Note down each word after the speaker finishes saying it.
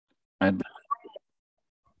I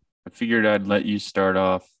figured I'd let you start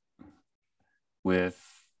off with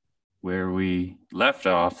where we left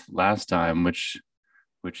off last time, which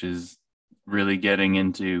is really getting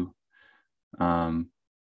into um,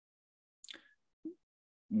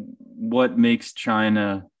 what makes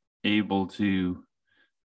China able to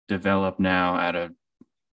develop now at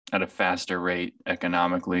a faster rate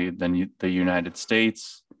economically than the United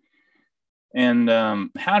States, and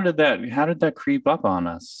how did that creep up on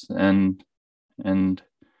us, and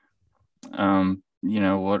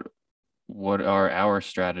what are our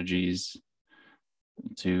strategies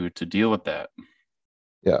to deal with that?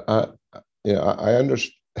 Yeah, I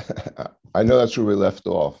understand. I know that's where we left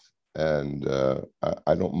off, and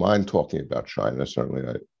I don't mind talking about China. Certainly,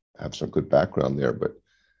 I have some good background there, but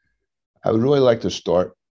I would really like to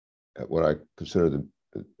start at what I consider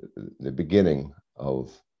the beginning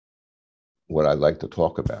of what I'd like to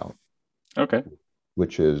talk about, Okay.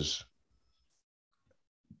 which is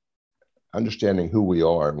understanding who we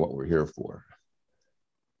are and what we're here for,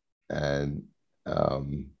 and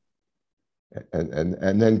um,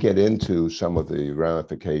 and then get into some of the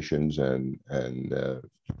ramifications and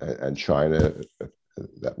China.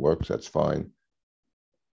 That works. That's fine.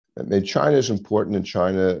 I mean, China is important, and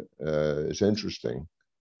China is interesting,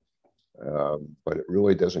 but it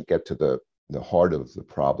really doesn't get to the heart of the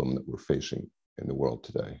problem that we're facing in the world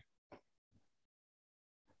today.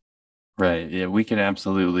 Right. Yeah, we can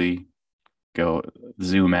absolutely go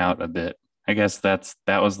zoom out a bit. I guess that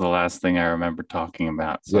was the last thing I remember talking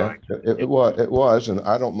about. So Yeah, it was, and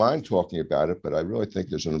I don't mind talking about it, but I really think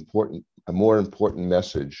there's a more important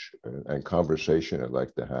message and conversation I'd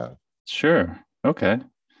like to have. sure. Okay.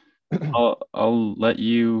 I'll let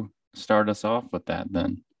you start us off with that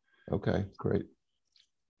then. Okay, great.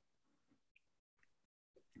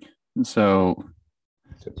 So,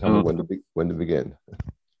 So tell me so when to begin.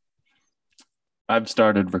 I've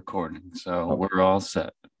started recording, so Okay, we're all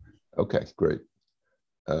set. okay, great.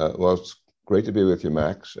 Well, it's great to be with you,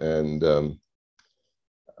 Max. And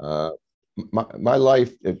uh, my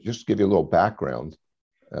life, just to give you a little background,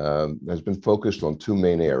 has been focused on two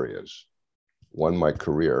main areas. One, my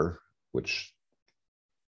career, which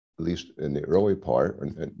at least in the early part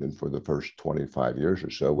and for the first 25 years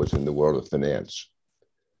or so was in the world of finance.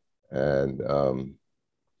 And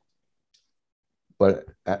but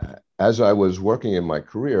as I was working in my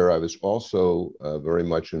career, I was also very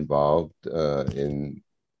much involved in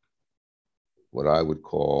what I would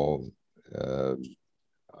call uh,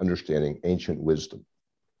 understanding ancient wisdom.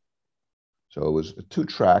 So it was two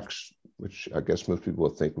tracks, which I guess most people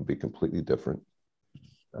would think would be completely different.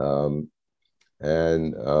 Um,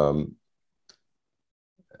 and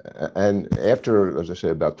and after, as I say,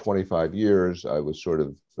 about 25 years, I was sort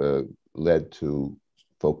of led to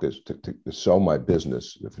focus to sell my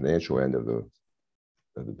business, the financial end of the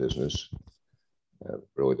business,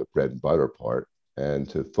 really the bread and butter part, and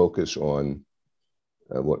to focus on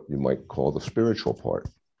what you might call the spiritual part.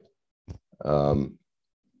 Um,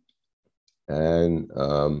 and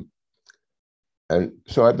and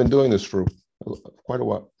so I've been doing this for quite a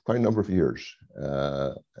while, quite a number of years,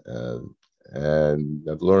 uh, and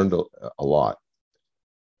I've learned a lot.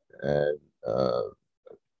 And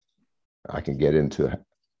I can get into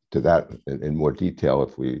that in more detail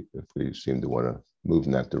if we seem to want to move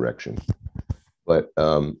in that direction. But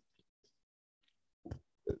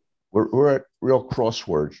we're at real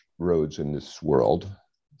crossroads in this world,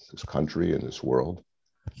 this country, and this world,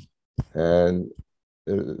 and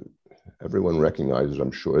uh, everyone recognizes,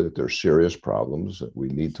 I'm sure, that there are serious problems that we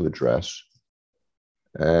need to address.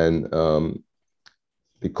 And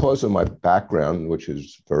because of my background, which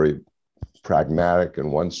is very pragmatic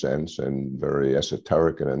in one sense and very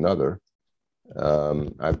esoteric in another,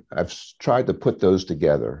 I've tried to put those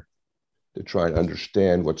together to try and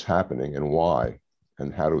understand what's happening and why,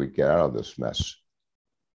 and how do we get out of this mess.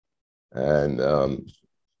 And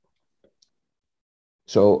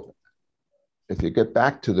so if you get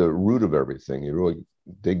back to the root of everything, you really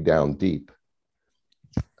dig down deep,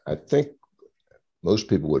 I think most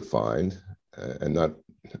people would find, and not,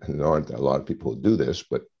 and there aren't a lot of people who do this,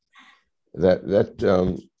 but that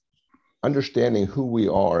understanding who we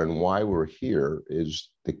are and why we're here is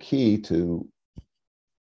the key to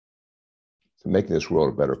making this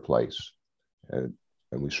world a better place, and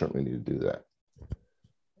we certainly need to do that.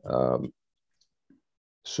 Um,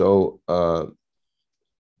 so,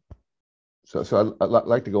 so I'd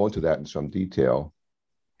like to go into that in some detail,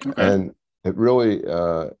 Okay. and it really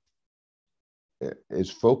is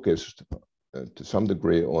focused to some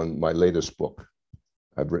degree on my latest book.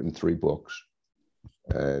 I've written 3 books,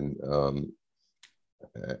 and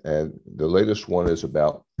the latest one is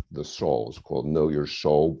about the soul. It's called Know Your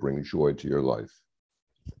Soul, Bring Joy to Your Life.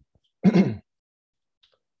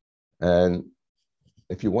 And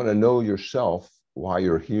if you want to know yourself, why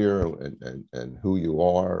you're here and who you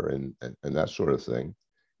are and that sort of thing,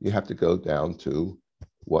 you have to go down to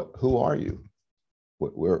who are you?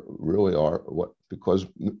 What we really are, because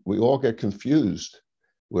we all get confused.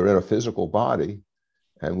 We're in a physical body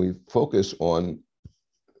and we focus on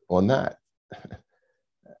that.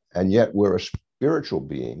 And yet we're a spiritual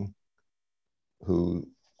being who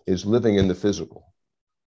is living in the physical.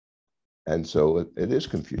 And so it is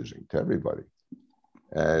confusing to everybody.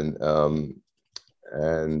 And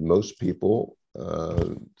most people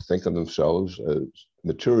think of themselves as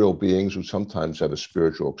material beings who sometimes have a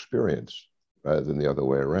spiritual experience rather than the other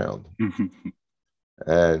way around.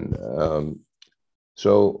 And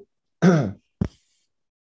so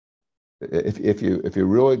if you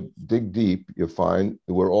really dig deep, you find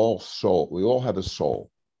we're all soul. We all have a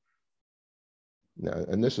soul. Now,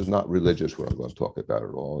 and this is not religious, what I'm going to talk about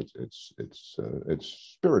at all. It's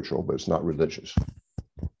spiritual, but it's not religious.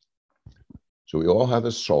 So we all have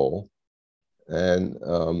a soul, and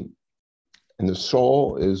the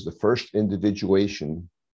soul is the first individuation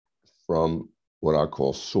from what I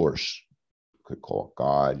call source. You could call it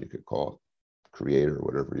God, you could call it creator,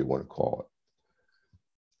 whatever you want to call it.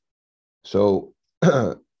 So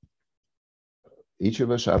each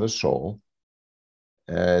of us have a soul,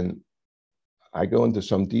 and I go into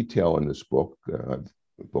some detail in this book, a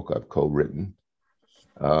book I've co-written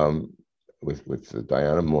with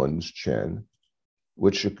Diana Munz Chen,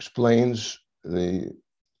 which explains the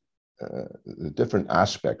different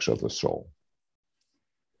aspects of the soul.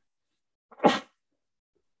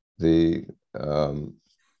 And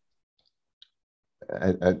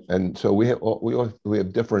so we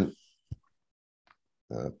have different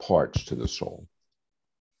parts to the soul,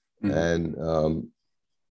 and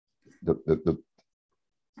the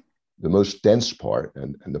most dense part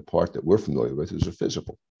and the part that we're familiar with is the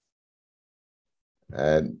physical.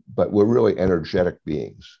 But we're really energetic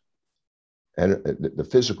beings. And the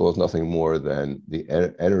physical is nothing more than the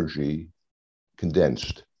energy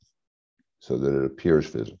condensed so that it appears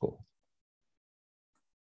physical.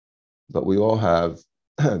 But we all have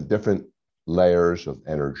different layers of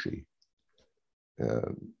energy.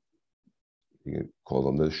 You can call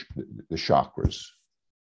them the chakras,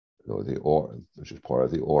 or the aura, which is part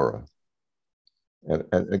of the aura. And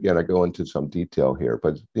again, I go into some detail here,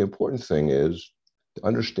 but the important thing is to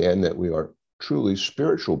understand that we are truly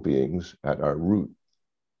spiritual beings at our root.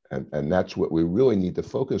 And that's what we really need to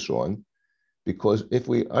focus on, because if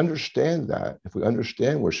we understand that, if we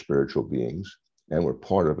understand we're spiritual beings and we're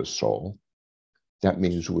part of a soul, that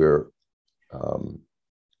means we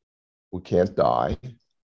can't die.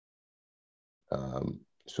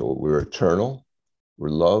 So we're eternal, we're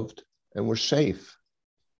loved, and we're safe.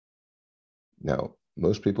 Now,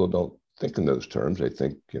 most people don't think in those terms. They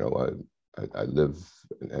think, I live,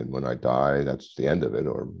 and when I die, that's the end of it,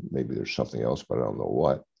 or maybe there's something else, but I don't know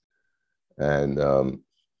what. And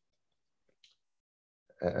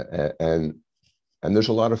there's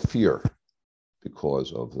a lot of fear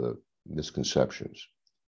because of the misconceptions,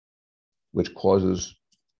 which causes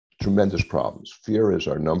tremendous problems. Fear is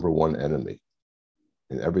our number one enemy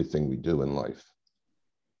in everything we do in life.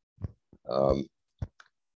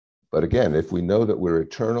 But again, if we know that we're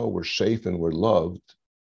eternal, we're safe, and we're loved,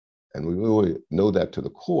 and we really know that to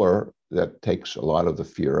the core, that takes a lot of the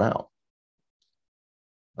fear out.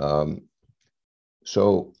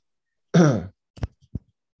 So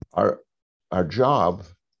our job,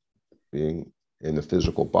 being in the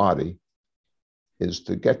physical body, is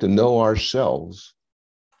to get to know ourselves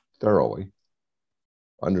thoroughly,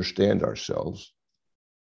 understand ourselves,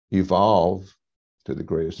 evolve to the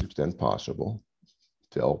greatest extent possible,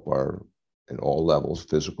 to help in all levels,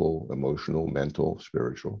 physical, emotional, mental,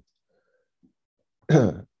 spiritual,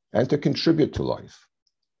 and to contribute to life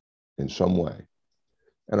in some way.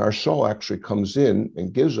 And our soul actually comes in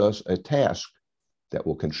and gives us a task that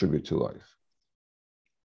will contribute to life.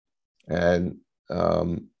 And,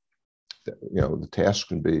 the task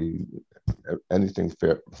can be anything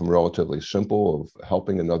from relatively simple of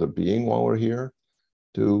helping another being while we're here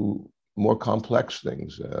to more complex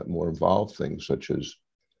things, more involved things, such as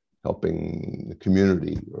helping the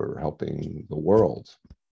community or helping the world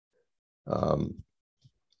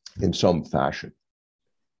in some fashion.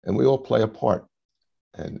 And we all play a part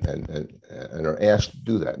and are asked to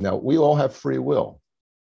do that. Now, we all have free will,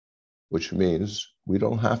 which means we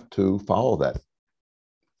don't have to follow that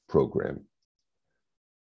program.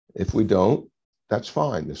 If we don't, that's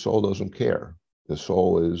fine. The soul doesn't care. The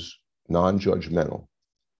soul is non-judgmental.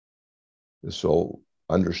 The soul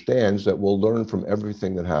understands that we'll learn from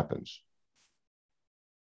everything that happens.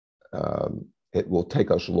 It will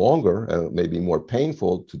take us longer, and it may be more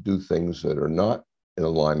painful to do things that are not in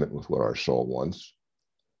alignment with what our soul wants,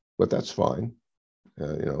 but that's fine.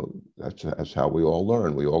 That's how we all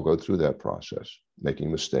learn. We all go through that process,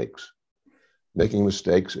 making mistakes. Making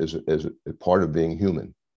mistakes is a part of being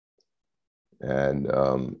human. And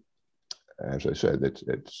as I said,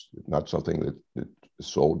 it's not something that the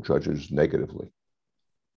soul judges negatively.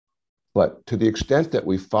 But to the extent that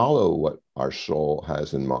we follow what our soul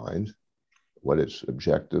has in mind, what its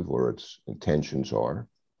objective or its intentions are,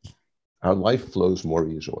 our life flows more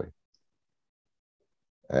easily.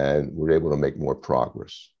 And we're able to make more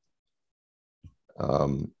progress.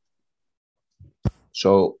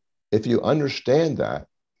 So if you understand that,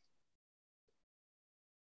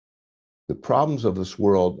 the problems of this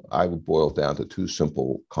world, I would boil down to two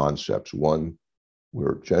simple concepts. One,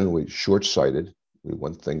 we're generally short-sighted. We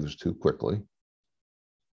want things too quickly.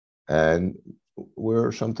 And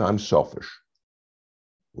we're sometimes selfish.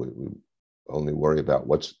 We only worry about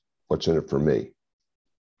what's in it for me.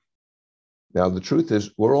 Now, the truth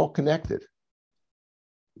is, we're all connected.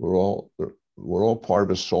 We're all part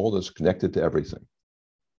of a soul that's connected to everything.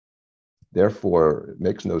 Therefore, it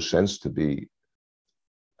makes no sense to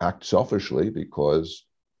act selfishly, because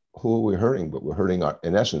who are we hurting? But we're hurting,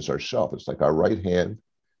 in essence, ourselves. It's like our right hand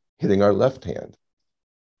hitting our left hand.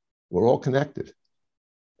 We're all connected.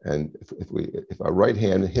 And if our right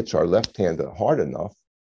hand hits our left hand hard enough,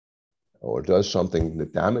 or does something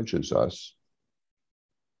that damages us,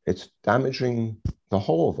 it's damaging the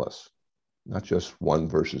whole of us, not just one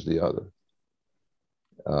versus the other.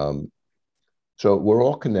 So we're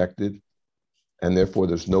all connected, and therefore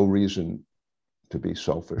there's no reason to be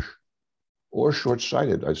selfish or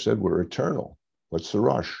short-sighted. I said we're eternal. What's the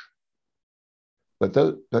rush? But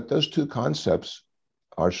those two concepts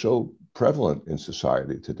are so prevalent in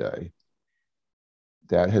society today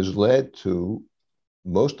that has led to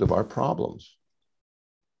most of our problems.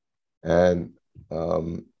 And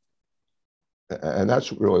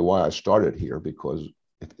that's really why I started here, because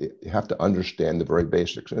you have to understand the very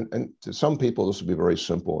basics. And to some people, this will be very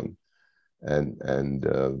simple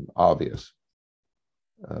and obvious.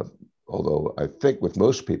 Although I think with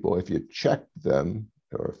most people, if you check them,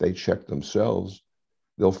 or if they check themselves,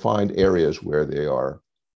 they'll find areas where they are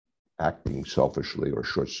acting selfishly or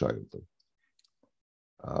short-sightedly.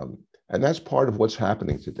 And that's part of what's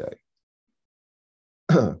happening today.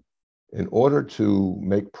 In order to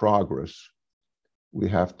make progress, we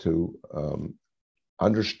have to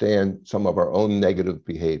understand some of our own negative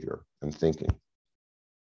behavior and thinking.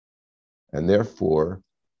 And therefore,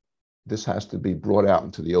 this has to be brought out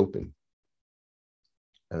into the open.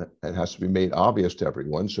 And it has to be made obvious to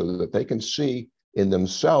everyone so that they can see in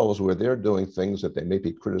themselves where they're doing things that they may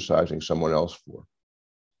be criticizing someone else for.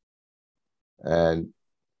 And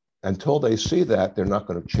until they see that, they're not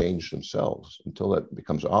going to change themselves until that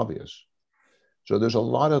becomes obvious. So there's a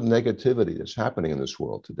lot of negativity that's happening in this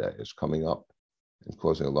world today. It's coming up and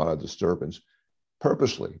causing a lot of disturbance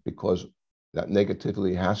purposely, because that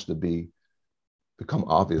negativity has to become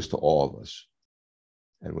obvious to all of us.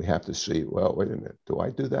 And we have to see, well, wait a minute, do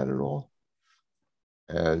I do that at all?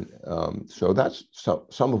 And so that's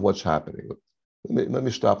some of what's happening. Let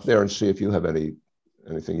me stop there and see if you have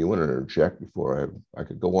anything you want to interject before I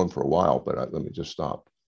could go on for a while, but let me just stop.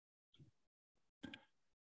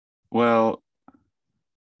 Well,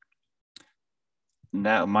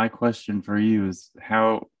 now my question for you is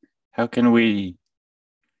how can we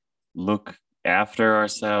look after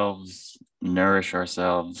ourselves, nourish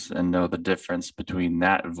ourselves, and know the difference between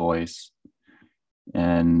that voice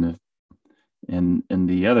and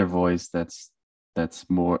the other voice that's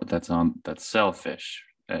selfish?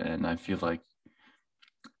 And I feel like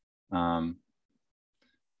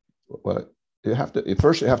well, you have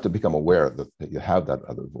to become aware that you have that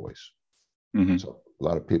other voice. Mm-hmm. So a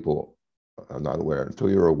lot of people are not aware. Until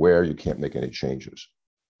you're aware, you can't make any changes.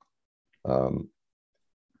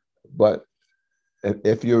 But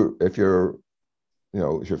if you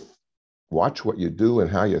watch what you do and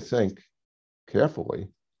how you think carefully,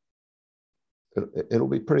 it'll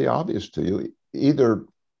be pretty obvious to you, either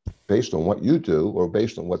based on what you do or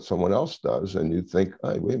based on what someone else does, and you think,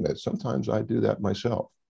 hey, wait a minute, sometimes I do that myself.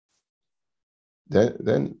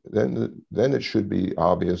 Then it should be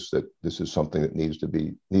obvious that this is something that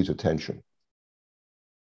needs attention.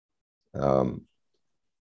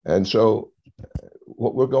 And so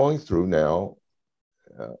what we're going through now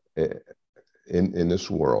in this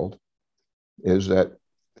world is that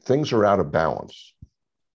things are out of balance.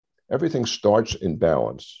 Everything starts in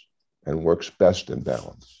balance and works best in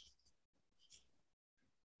balance.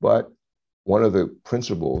 But one of the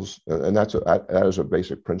principles, and that is a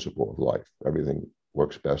basic principle of life, everything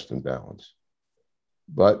works best in balance.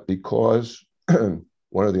 But because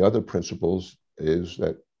one of the other principles is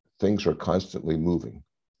that things are constantly moving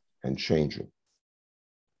and changing.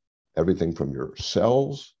 Everything from your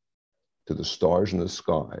cells to the stars in the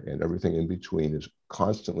sky and everything in between is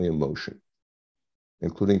constantly in motion,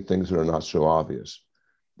 including things that are not so obvious.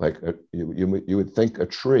 Like you would think a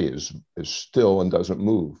tree is still and doesn't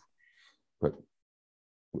move, but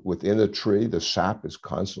within a tree, the sap is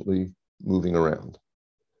constantly moving around.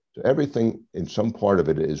 So everything in some part of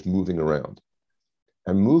it is moving around.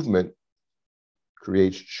 And movement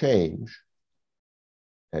creates change,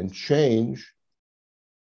 and change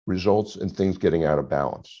results in things getting out of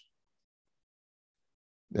balance.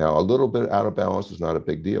 Now, a little bit out of balance is not a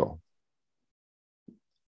big deal.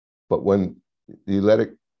 But when you let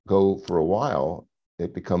it go for a while,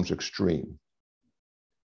 it becomes extreme.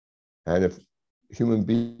 And if human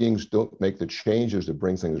beings don't make the changes to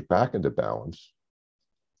bring things back into balance,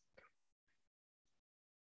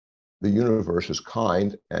 the universe is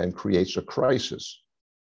kind and creates a crisis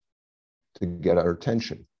to get our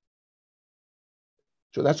attention.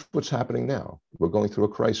 So that's what's happening now. We're going through a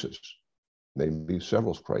crisis, maybe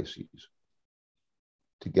several crises,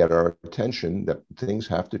 to get our attention that things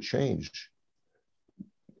have to change.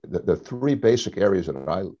 The three basic areas that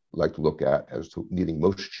I like to look at as to needing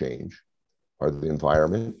most change are the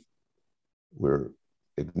environment. We're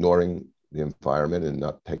ignoring the environment and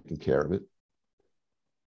not taking care of it.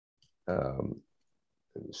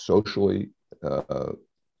 Socially,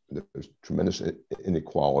 there's tremendous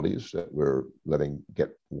inequalities that we're letting get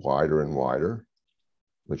wider and wider,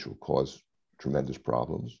 which will cause tremendous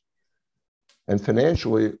problems. And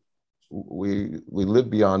financially, we live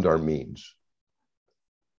beyond our means.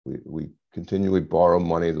 We continually borrow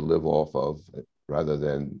money to live off of rather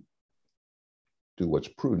than do what's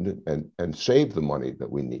prudent and save the money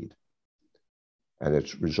that we need. And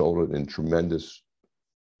it's resulted in tremendous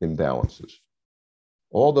imbalances.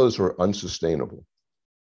 All those are unsustainable.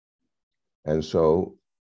 And so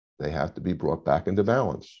they have to be brought back into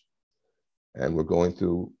balance. And we're going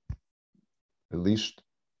through at least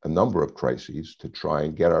a number of crises to try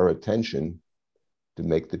and get our attention to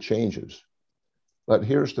make the changes. But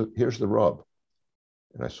here's the rub,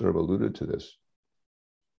 and I sort of alluded to this.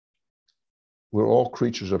 We're all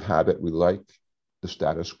creatures of habit. We like the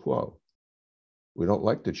status quo. We don't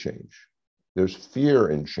like to change. There's fear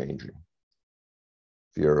in changing,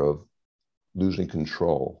 fear of losing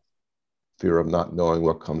control, fear of not knowing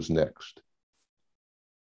what comes next.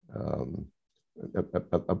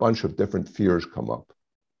 A bunch of different fears come up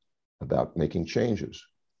about making changes.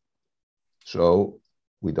 So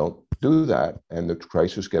we don't do that, and the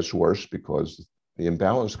crisis gets worse because the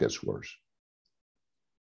imbalance gets worse.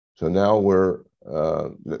 So now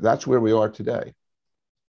that's where we are today.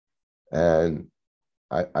 And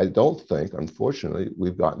I don't think, unfortunately,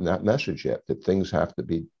 we've gotten that message yet, that things have to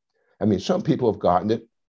be, I mean, some people have gotten it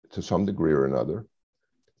to some degree or another,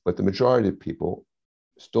 but the majority of people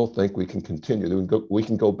still think we can continue. We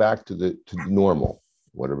can go back to normal,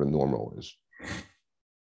 whatever normal is.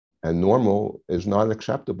 And normal is not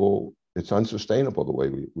acceptable. It's unsustainable the way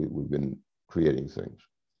we've been creating things.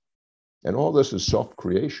 And all this is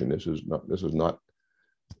self-creation. This is not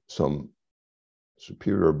some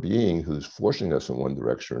superior being who's forcing us in one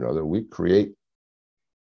direction or another. We create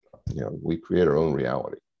our own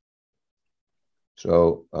reality.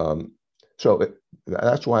 So,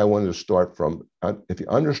 that's why I wanted to start from, if you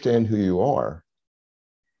understand who you are,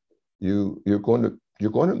 you're going to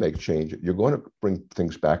make change. You're going to bring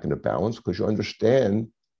things back into balance because you understand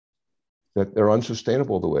that they're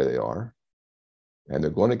unsustainable the way they are. And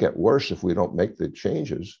they're going to get worse if we don't make the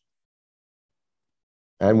changes.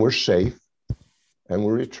 And we're safe, and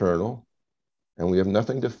we're eternal, and we have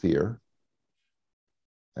nothing to fear.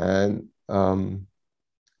 And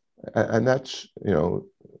that's,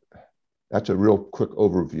 that's a real quick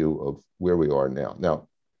overview of where we are now. Now,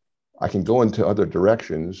 I can go into other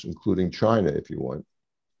directions, including China, if you want,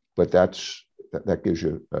 but that gives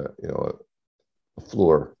you, a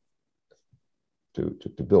floor to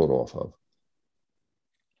build off of.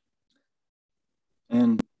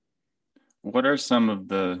 And what are some of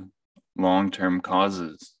the long-term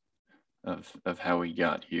causes of how we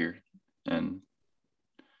got here? And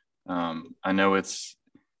I know it's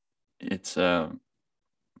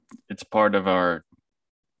part of our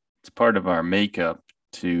makeup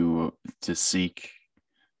to seek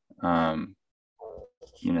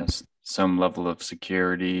some level of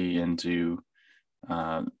security and to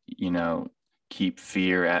keep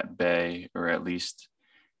fear at bay, or at least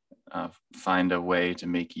find a way to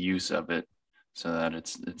make use of it so that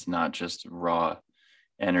it's not just raw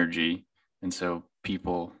energy. And so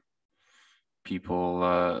people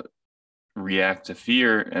react to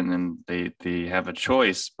fear, and then they have a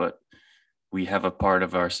choice, but we have a part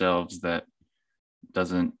of ourselves that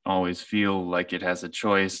doesn't always feel like it has a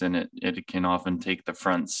choice, and it can often take the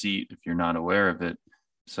front seat if you're not aware of it.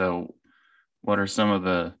 So what are some of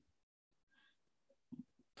the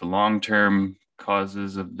long-term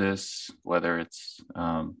causes of this, whether it's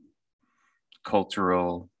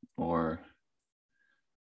cultural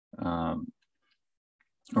um,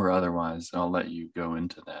 or otherwise? I'll let you go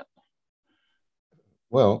into that.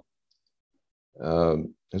 Well,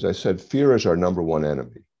 as I said, fear is our number one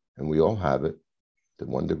enemy, and we all have it to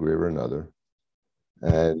one degree or another.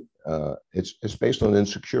 And it's based on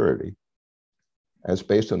insecurity, and it's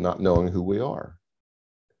based on not knowing who we are.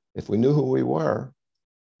 If we knew who we were,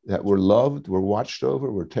 that we're loved, we're watched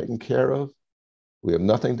over, we're taken care of, we have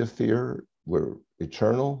nothing to fear, we're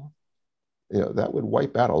eternal, that would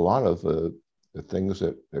wipe out a lot of the things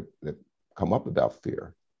that come up about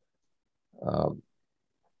fear.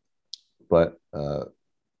 But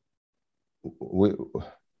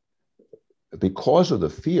because of the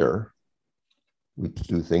fear, we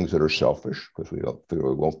do things that are selfish because we don't feel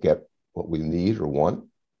we won't get what we need or want.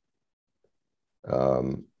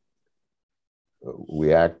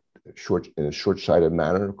 We act in a short-sighted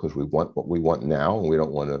manner because we want what we want now, and we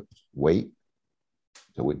don't want to wait.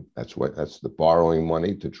 So that's the borrowing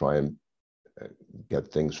money to try and get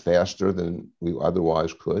things faster than we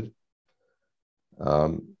otherwise could.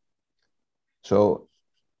 So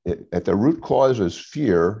at the root cause is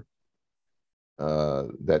fear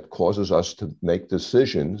that causes us to make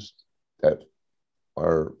decisions that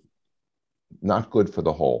are not good for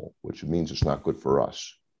the whole, which means it's not good for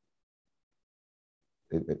us.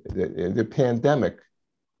 The pandemic,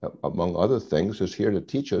 among other things, is here to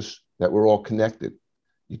teach us that we're all connected.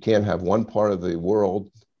 You can't have one part of the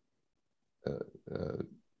world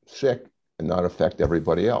sick and not affect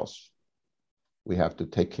everybody else. We have to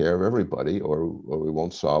take care of everybody, or we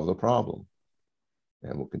won't solve the problem,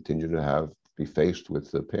 and we'll continue to be faced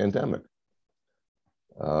with the pandemic.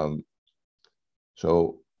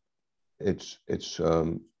 So it's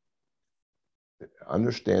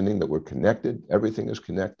understanding that we're connected. Everything is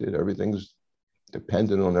connected. Everything's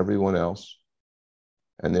dependent on everyone else,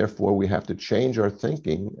 and therefore we have to change our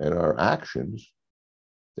thinking and our actions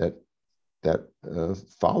that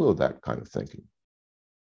follow that kind of thinking.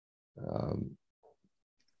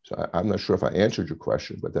 So I'm not sure if I answered your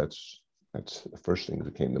question, but that's the first thing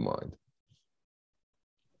that came to mind.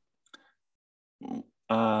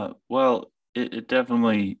 Well, it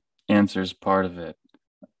definitely answers part of it.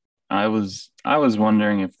 I was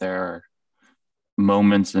wondering if there are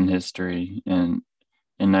moments in history, and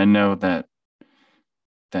I know that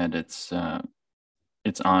it's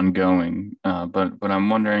ongoing, but I'm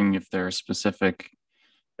wondering if there are specific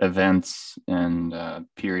events and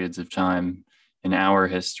periods of time in our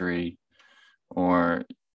history or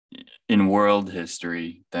in world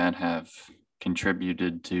history that have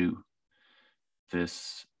contributed to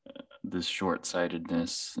this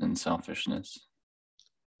short-sightedness and selfishness.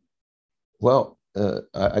 Well,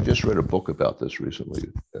 I just read a book about this recently.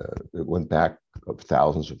 It went back of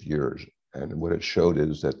thousands of years, and what it showed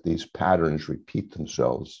is that these patterns repeat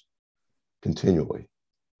themselves continually,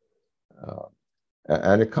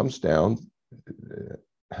 and it comes down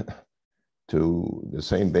to the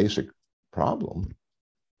same basic problem: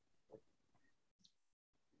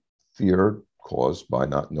 fear caused by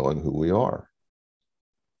not knowing who we are.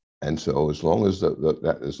 And so, as long as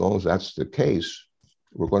that's the case,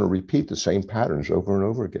 we're going to repeat the same patterns over and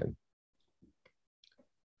over again.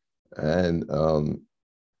 And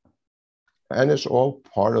it's all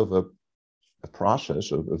part of a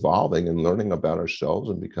process of evolving and learning about ourselves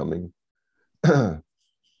and becoming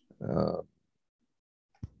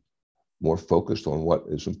more focused on what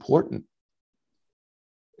is important.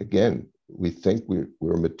 Again, we think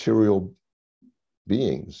we're material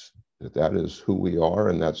beings, that is who we are,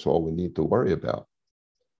 and that's all we need to worry about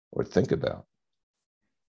or think about.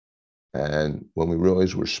 And when we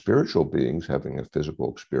realize we're spiritual beings having a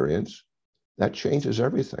physical experience, that changes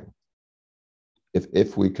everything.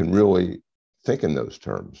 If we can really think in those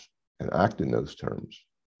terms and act in those terms.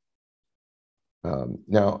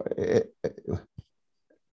 Now, it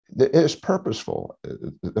is purposeful.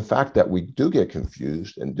 The fact that we do get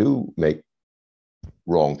confused and do make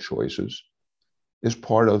wrong choices is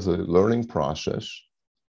part of the learning process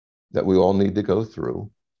that we all need to go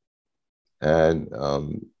through. And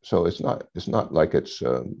so it's not like it's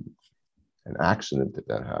an accident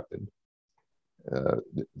that happened.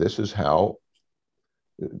 This is how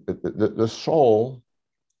the soul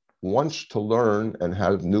wants to learn and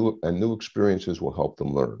have new experiences will help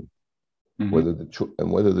them learn. Mm-hmm.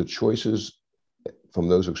 Whether the choices from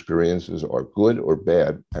those experiences are good or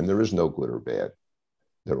bad, and there is no good or bad.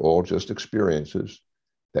 They're all just experiences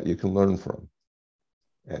that you can learn from.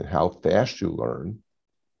 And how fast you learn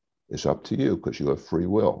is up to you because you have free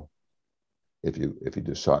will. If you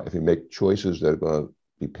make choices that are going to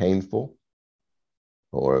be painful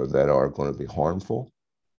or that are going to be harmful,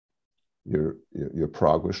 your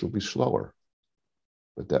progress will be slower.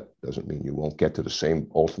 But that doesn't mean you won't get to the same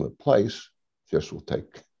ultimate place. Just will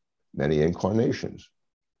take many incarnations.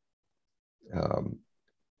 And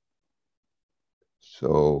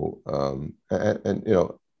you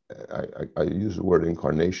know, I use the word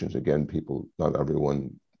incarnations again. Not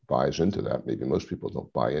everyone buys into that. Maybe most people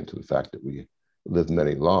don't buy into the fact that we live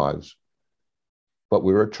many lives, but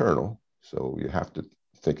we're eternal. So you have to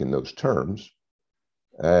think in those terms.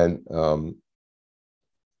 And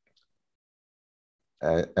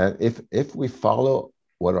if we follow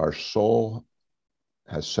what our soul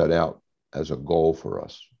has set out as a goal for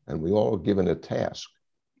us, and we all are given a task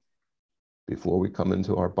before we come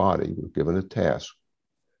into our body, we're given a task.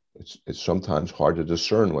 It's sometimes hard to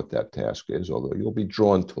discern what that task is, although you'll be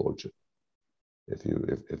drawn towards it if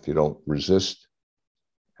you don't resist,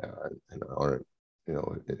 or you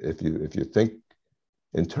know, if you think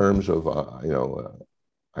in terms of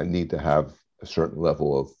I need to have a certain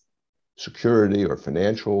level of security or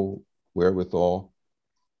financial wherewithal,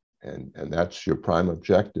 and that's your prime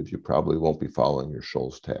objective, you probably won't be following your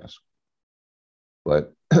soul's task.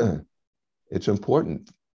 But it's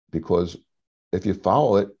important because if you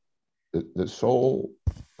follow it, the soul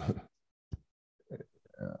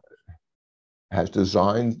has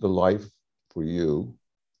designed the life for you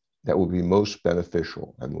that will be most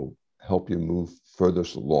beneficial and will help you move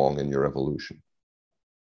furthest along in your evolution.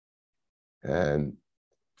 And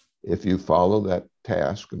if you follow that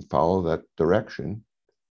task and follow that direction,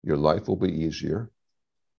 your life will be easier.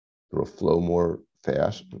 It'll flow more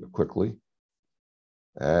fast, quickly,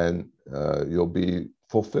 and you'll be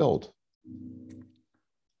fulfilled.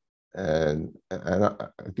 And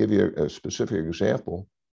I'll give you a specific example.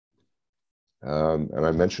 And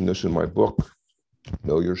I mentioned this in my book,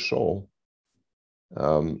 Know Your Soul.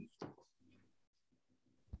 About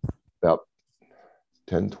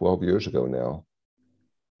 10, 12 years ago now,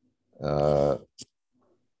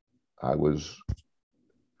 I was,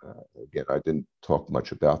 again, I didn't talk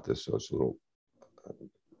much about this, so it's a little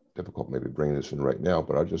difficult maybe bringing this in right now,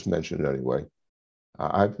 but I'll just mention it anyway.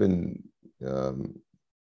 I've been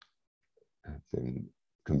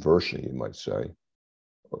conversing, you might say,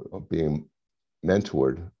 of being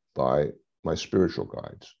mentored by my spiritual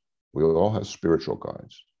guides. We all have spiritual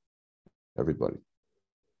guides, everybody.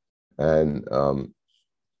 And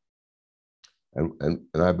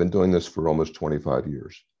I've been doing this for almost 25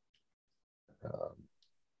 years.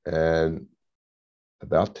 And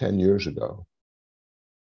about 10 years ago,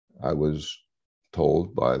 I was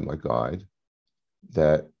told by my guide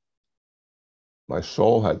that my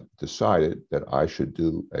soul had decided that I should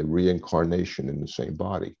do a reincarnation in the same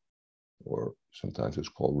body, or sometimes it's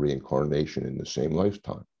called reincarnation in the same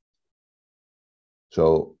lifetime.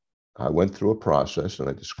 So I went through a process, and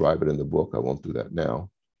I describe it in the book. I won't do that now,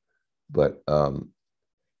 but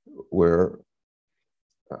where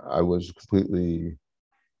I was completely,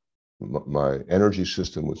 my energy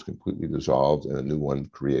system was completely dissolved and a new one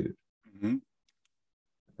created. Mm-hmm.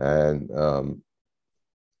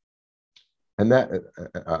 And that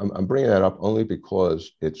I'm bringing that up only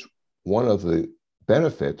because it's one of the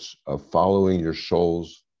benefits of following your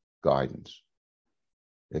soul's guidance.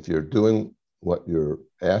 If you're doing what you're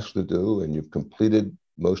asked to do and you've completed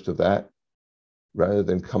most of that, rather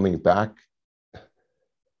than coming back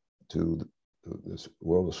to this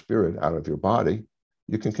world of spirit out of your body,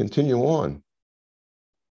 you can continue on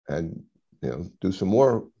and do some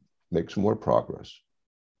more, make some more progress.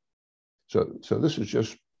 So this is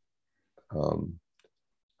just, I'm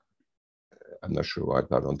not sure why I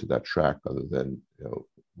got onto that track, other than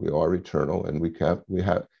we are eternal, and we have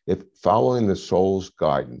if following the soul's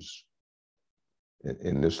guidance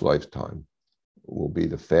in this lifetime will be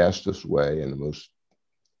the fastest way and the most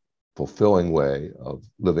fulfilling way of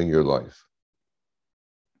living your life,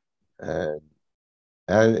 and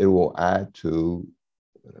it will add to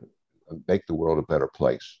make the world a better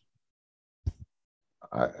place.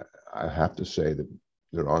 I have to say that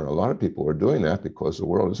there aren't a lot of people who are doing that because the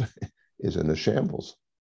world is in a shambles.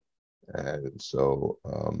 And so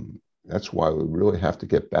that's why we really have to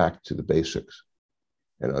get back to the basics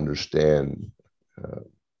and understand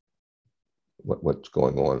what's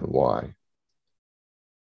going on and why.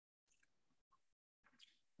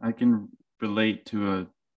 I can relate to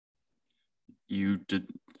you did,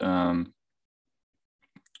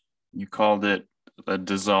 you called it a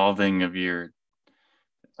dissolving of your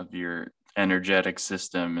energetic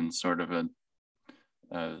system and sort of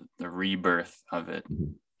the rebirth of it.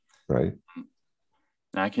 Right.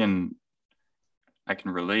 I can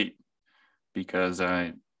relate because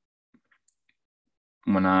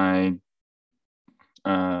when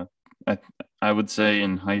uh, I would say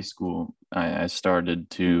in high school I started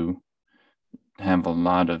to have a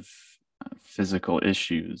lot of physical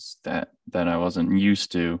issues that I wasn't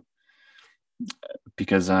used to,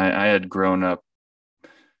 because I had grown up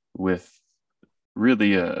with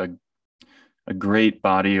really a great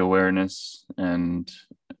body awareness, and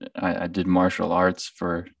I did martial arts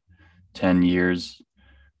for 10 years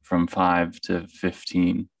from 5 to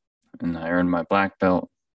 15, and I earned my black belt,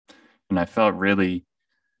 and I felt really,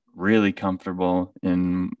 really comfortable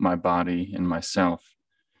in my body and myself.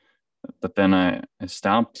 But then I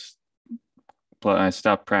stopped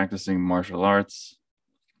practicing martial arts,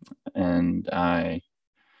 and I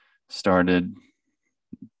started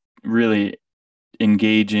really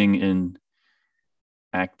engaging in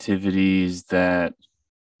activities that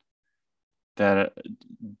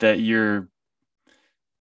that you're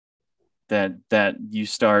that you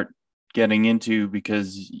start getting into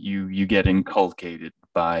because you get inculcated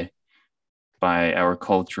by our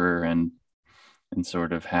culture and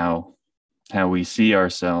sort of how we see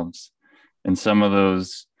ourselves. And some of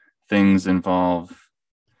those things involve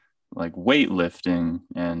like weightlifting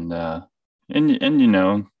and you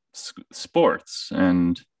know, sports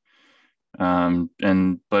and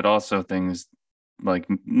but also things like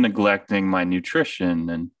neglecting my nutrition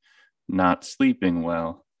and not sleeping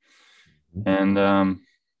well. And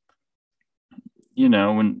you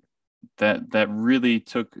know, when that really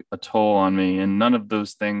took a toll on me, and none of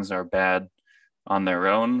those things are bad on their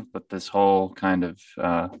own, but this whole kind of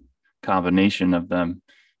combination of them,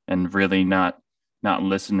 and really not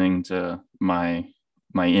listening to my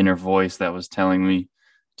inner voice that was telling me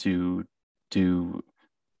to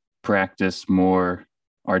practice more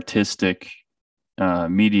artistic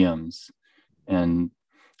mediums and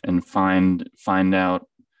find out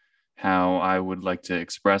how I would like to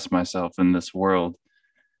express myself in this world.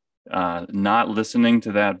 Not listening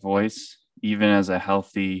to that voice, even as a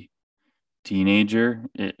healthy teenager,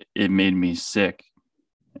 it made me sick,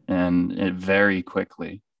 and it very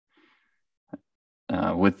quickly.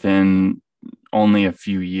 Within only a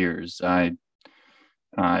few years, I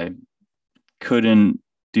couldn't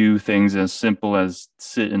do things as simple as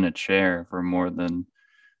sit in a chair for more than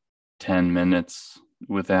 10 minutes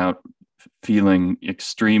without feeling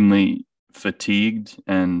extremely fatigued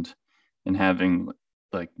and having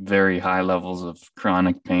like very high levels of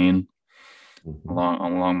chronic pain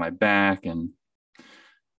along my back, and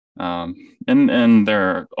there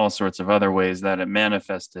are all sorts of other ways that it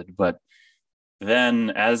manifested. But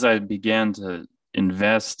then as I began to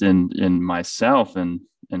invest in myself and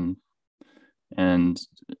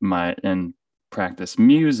practice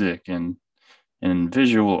music and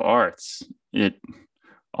visual arts,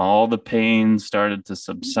 all the pain started to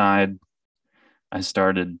subside. I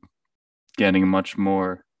started getting much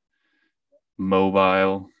more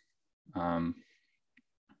mobile. You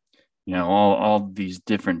know, all these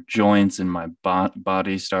different joints in my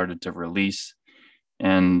body started to release.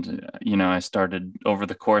 And, you know, I started over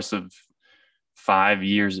the course of 5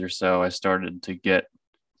 years or so, I started to get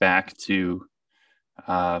back to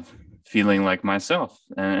feeling like myself.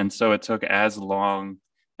 And so it took as long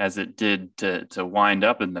as it did to wind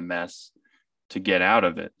up in the mess to get out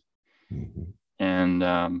of it. And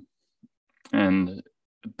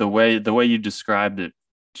the way you described it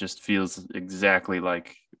just feels exactly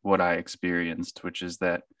like what I experienced, which is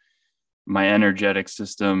that my energetic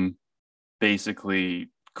system basically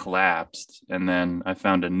collapsed, and then I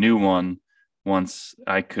found a new one once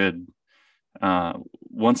I could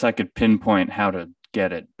pinpoint how to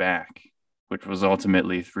get it back, which was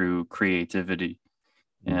ultimately through creativity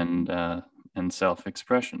and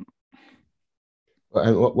self-expression.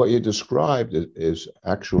 And what you described is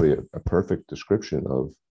actually a perfect description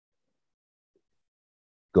of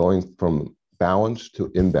going from balance to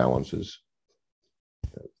imbalances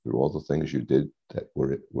through all the things you did that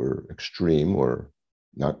were extreme or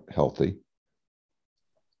not healthy,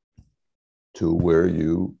 to where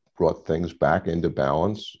you brought things back into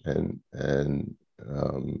balance, and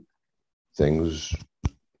things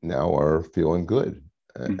now are feeling good.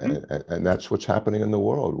 And that's what's happening in the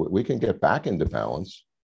world. We can get back into balance,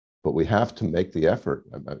 but we have to make the effort.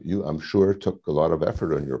 I'm sure it took a lot of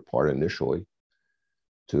effort on your part initially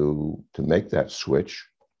to make that switch.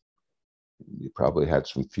 You probably had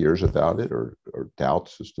some fears about it or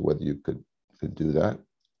doubts as to whether you could do that.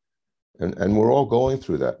 And we're all going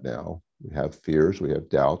through that now. We have fears, we have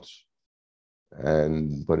doubts,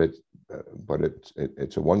 but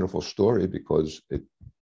it's a wonderful story because it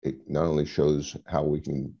not only shows how we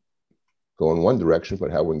can go in one direction,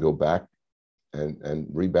 but how we can go back and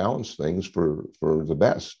rebalance things for the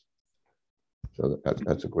best. So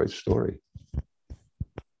that's a great story.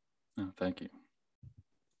 Oh, thank you.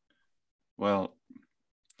 Well,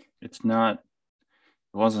 it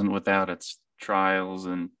wasn't without its trials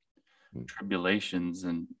and tribulations,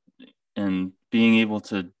 and being able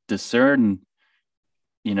to discern,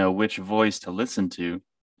 which voice to listen to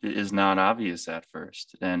is not obvious at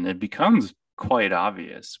first, and it becomes quite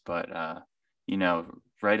obvious, but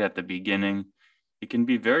right at the beginning, it can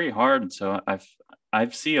be very hard. So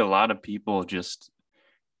I've seen a lot of people just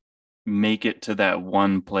make it to that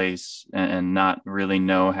one place and not really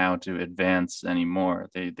know how to advance anymore.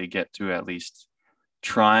 They get to at least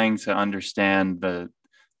trying to understand the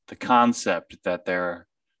concept that there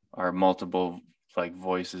are multiple like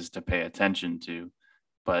voices to pay attention to,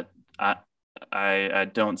 but I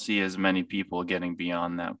don't see as many people getting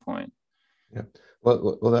beyond that point. Yeah,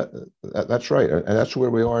 well, that's right, and that's where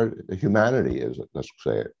we are. Humanity is, let's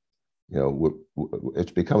say it.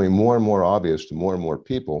 It's becoming more and more obvious to more and more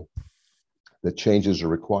people that changes are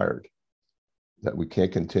required, that we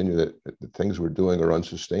can't continue, that the things we're doing are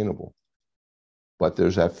unsustainable. But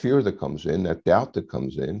there's that fear that comes in, that doubt that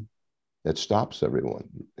comes in, that stops everyone.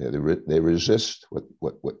 They resist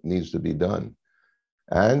what needs to be done.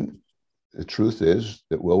 And the truth is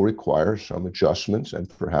that will require some adjustments and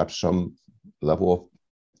perhaps some level of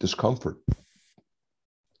discomfort.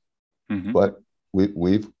 Mm-hmm. But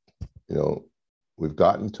we've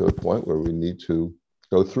gotten to a point where we need to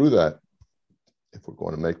go through that if we're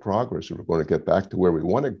going to make progress, if we're going to get back to where we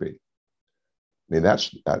want to be. I mean,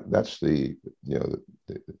 that's the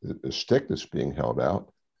stick that's being held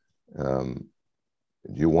out. Do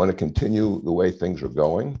you want to continue the way things are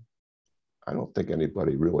going? I don't think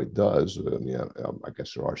anybody really does. I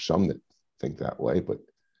guess there are some that think that way, but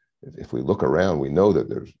if we look around, we know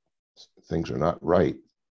that things are not right.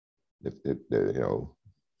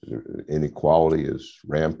 Inequality is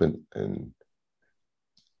rampant, and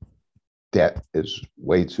debt is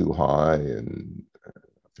way too high, and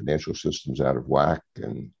financial systems out of whack,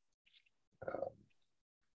 and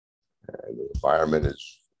the environment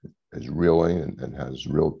is reeling and has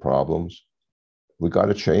real problems. We got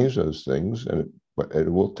to change those things, but it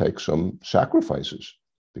will take some sacrifices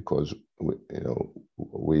because we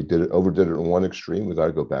overdid it in one extreme. We got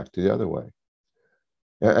to go back to the other way,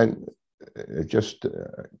 and just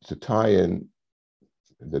to tie in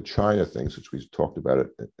the China thing, since we talked about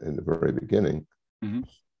it in the very beginning. Mm-hmm.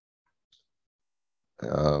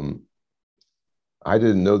 I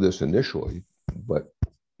didn't know this initially, but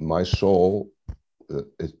my soul,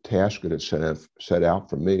 the task that it set out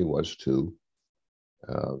for me was to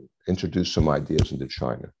introduce some ideas into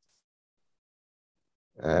China.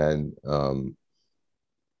 And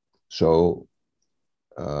so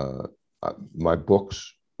my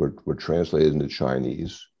books were translated into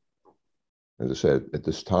Chinese. As I said, at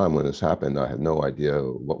this time when this happened, I had no idea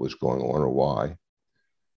what was going on or why,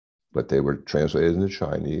 but they were translated into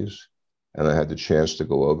Chinese, and I had the chance to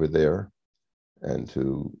go over there and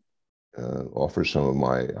to offer some of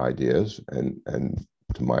my ideas, and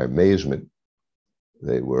to my amazement,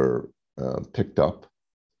 they were picked up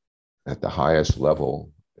at the highest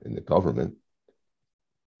level in the government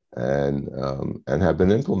and have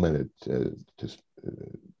been implemented to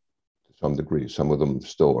some degree. Some of them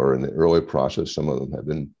still are in the early process. Some of them have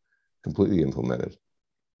been completely implemented.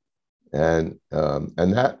 And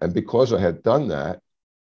because I had done that,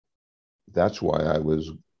 that's why I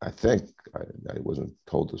wasn't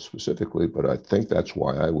told this specifically, but I think that's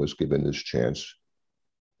why I was given this chance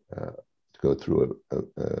to go through a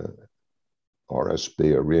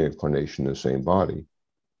RSB, a reincarnation in the same body,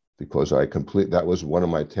 because that was one of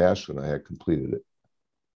my tasks and I had completed it.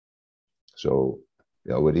 So,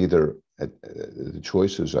 the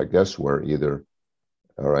choices, I guess, were either,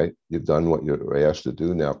 all right, you've done what you're asked to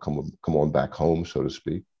do, now come on back home, so to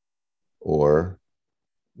speak, or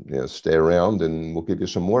stay around and we'll give you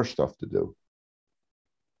some more stuff to do.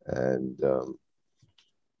 And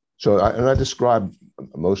I describe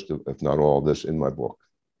most of, if not all of this, in my book,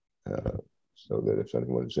 so that if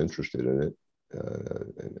anyone is interested in it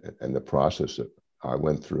and the process that I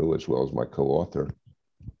went through, as well as my co-author,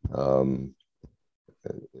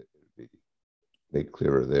 it'd be made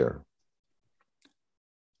clearer there.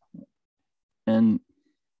 And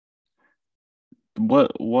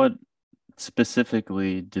what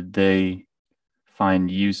specifically did they find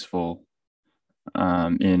useful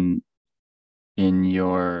in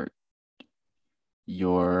your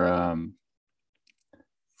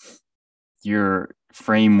your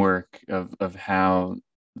framework of how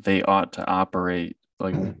they ought to operate?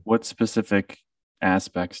 Like, what specific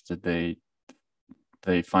aspects did they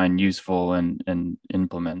find useful and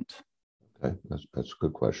implement? Okay, that's a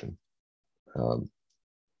good question. Um,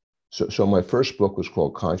 so my first book was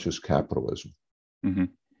called Conscious Capitalism, Mm-hmm.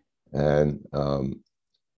 and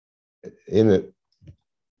in it,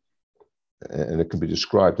 and it can be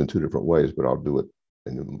described in two different ways, but I'll do it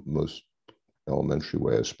in the most elementary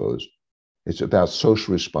way, I suppose. It's about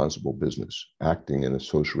social responsible business, acting in a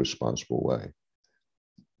social responsible way.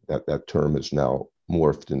 That term is now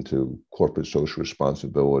morphed into corporate social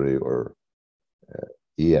responsibility, or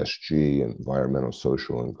ESG, environmental,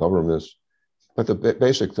 social, and governance. But the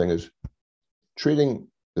basic thing is treating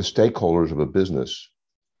the stakeholders of a business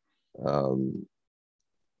um,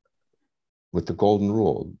 with the golden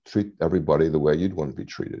rule: treat everybody the way you'd want to be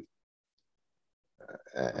treated.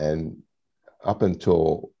 And up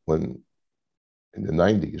until when, in the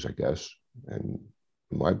 90s, I guess, and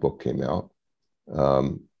my book came out,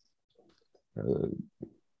 um, uh,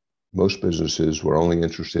 most businesses were only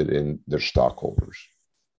interested in their stockholders,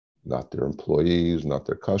 not their employees, not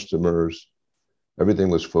their customers. Everything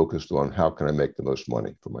was focused on how can I make the most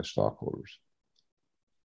money for my stockholders.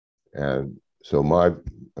 And so my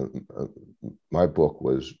book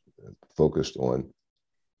was focused on,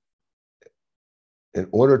 in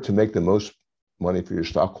order to make the most money for your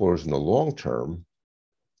stockholders in the long term,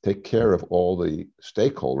 take care of all the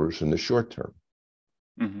stakeholders in the short term.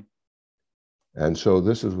 Mm-hmm. And so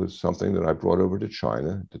this was something that I brought over to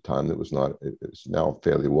China at the time. That was not, it's now a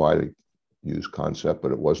fairly widely used concept,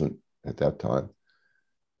 but it wasn't at that time.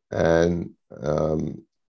 And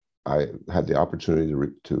I had the opportunity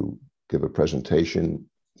to give a presentation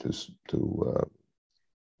to a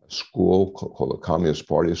school called the Communist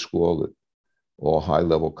Party School that all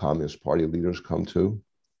high-level Communist Party leaders come to.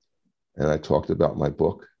 And I talked about my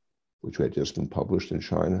book, which had just been published in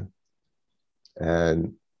China.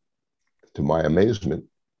 And to my amazement,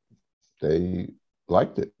 they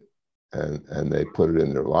liked it. And they put it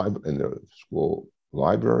in their school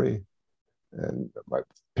library. And my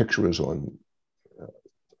picture is on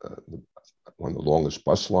one of the longest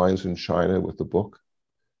bus lines in China with the book.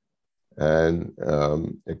 And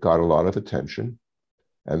it got a lot of attention.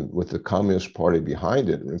 And with the Communist Party behind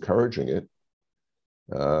it and encouraging it,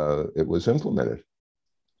 it was implemented.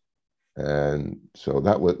 And so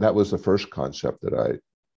that was the first concept that I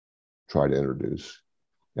tried to introduce.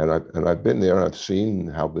 And I've been there, and I've seen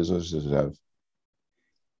how businesses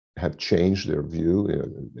have changed their view. You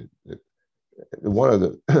know, one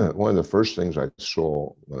of the first things I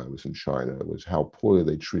saw when I was in China was how poorly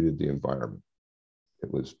they treated the environment.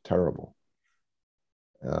 It was terrible,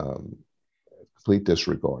 complete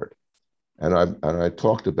disregard. And I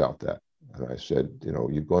talked about that, and I said, you know,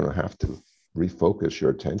 you're going to have to refocus your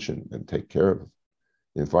attention and take care of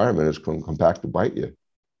the environment. It's going to come back to bite you.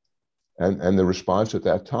 And the response at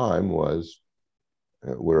that time was,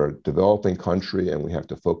 we're a developing country, and we have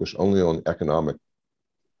to focus only on economic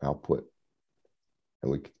output.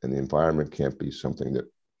 And the environment can't be something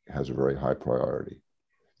that has a very high priority.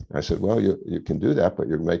 And I said, well, you can do that, but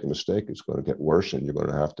you're making a mistake. It's going to get worse, and you're going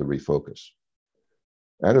to have to refocus.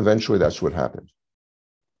 And eventually, that's what happened.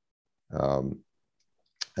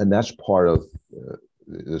 And that's part of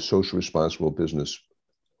the social responsible business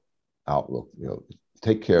outlook. You know,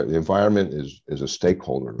 take care. The environment is a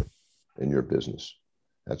stakeholder in your business.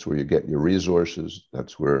 That's where you get your resources.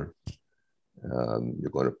 That's where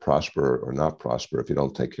you're going to prosper or not prosper if you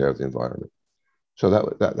don't take care of the environment. So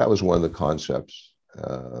that was one of the concepts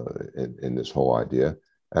in this whole idea,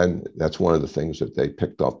 and that's one of the things that they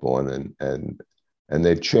picked up on, and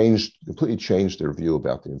they've completely changed their view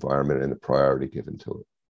about the environment and the priority given to it.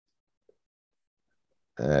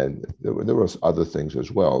 And there was other things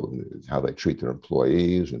as well, how they treat their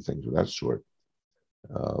employees and things of that sort.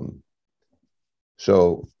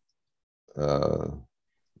 So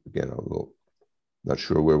again, I'm not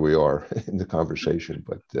sure where we are in the conversation,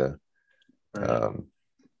 but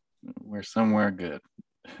we're somewhere good.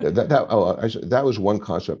 that was one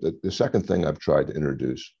concept. The second thing I've tried to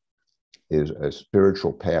introduce is a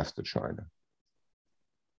spiritual path to China,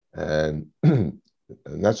 and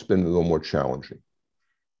that's been a little more challenging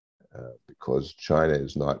because China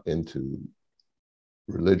is not into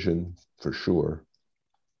religion for sure.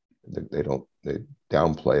 They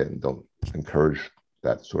downplay it and don't encourage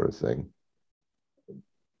that sort of thing.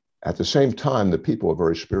 At the same time, the people are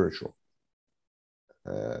very spiritual.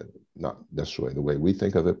 not necessarily the way we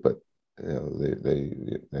think of it, but they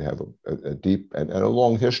have a deep and a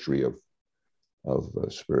long history of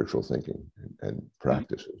spiritual thinking and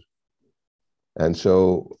practices. And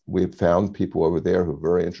so we've found people over there who are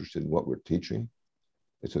very interested in what we're teaching.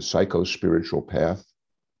 It's a psycho-spiritual path.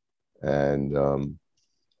 And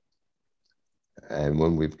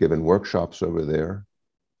when we've given workshops over there,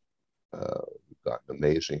 we've gotten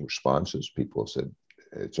amazing responses. People have said,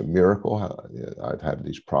 it's a miracle. I've had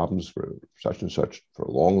these problems for such and such for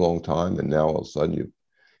a long, long time. And now all of a sudden you've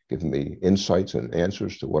given me insights and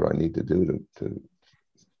answers to what I need to do to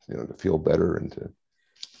feel better and to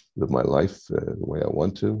live my life the way I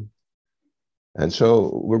want to. And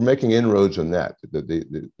so we're making inroads on that.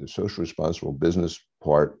 The social responsible business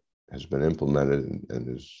part has been implemented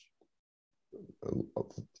and is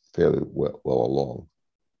fairly well along.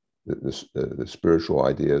 The spiritual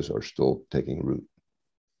ideas are still taking root.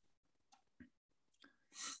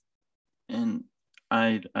 And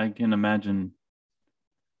I can imagine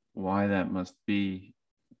why that must be,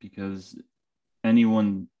 because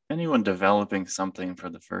anyone developing something for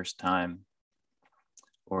the first time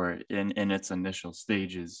or in its initial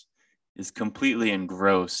stages is completely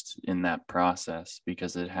engrossed in that process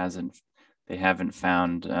because they haven't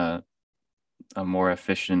found a more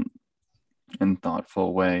efficient and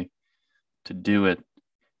thoughtful way to do it.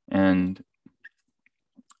 And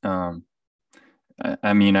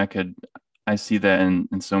I mean, I see that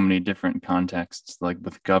in so many different contexts, like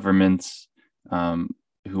with governments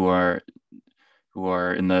who are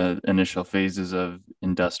in the initial phases of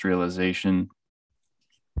industrialization,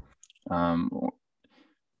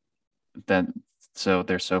 so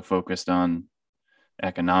they're so focused on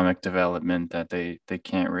economic development that they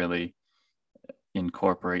can't really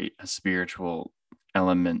incorporate a spiritual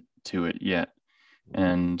element to it yet.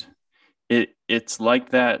 And it's like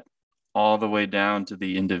that all the way down to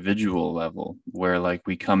the individual level, where like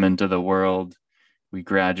we come into the world, we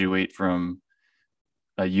graduate from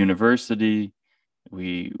a university,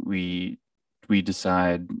 we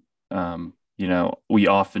decide, we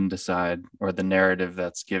often decide, or the narrative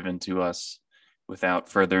that's given to us without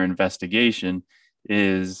further investigation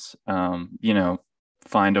is,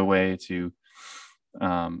 find a way to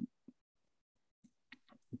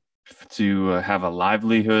have a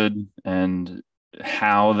livelihood, and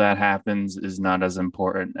how that happens is not as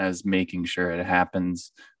important as making sure it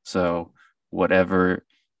happens. So whatever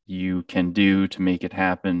you can do to make it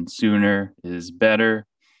happen sooner is better.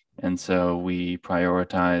 And so we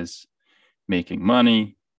prioritize making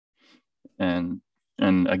money and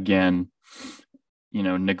again,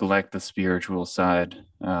 neglect the spiritual side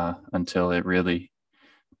until it really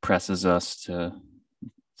presses us to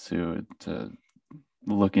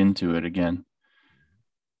look into it again.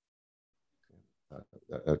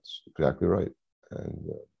 That's exactly right.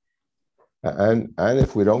 And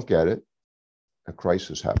if we don't get it, a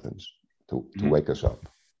crisis happens to wake us up.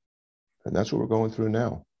 And that's what we're going through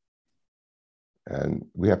now. And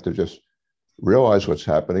we have to just realize what's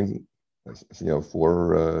happening,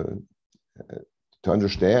 to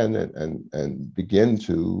understand and begin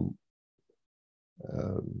to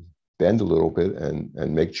bend a little bit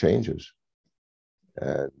and make changes.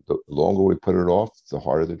 And the longer we put it off, the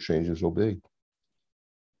harder the changes will be.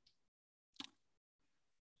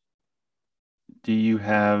 Do you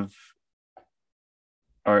have,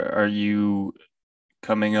 are you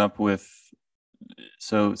coming up with,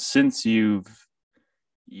 so since you've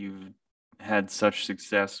had such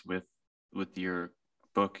success with your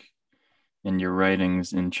book and your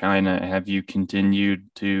writings in China, have you continued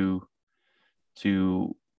to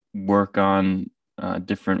work on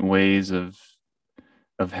different ways of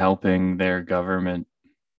helping their government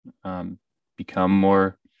become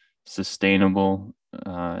more sustainable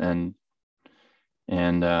and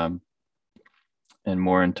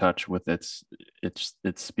more in touch with its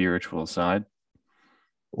spiritual side?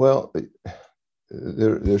 Well,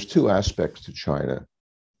 there's two aspects to China.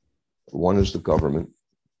 One is the government,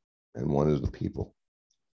 and one is the people.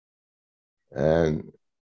 And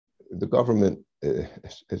the government,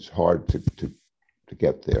 it's hard to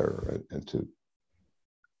get there and to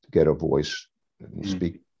get a voice and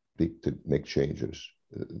speak to make changes.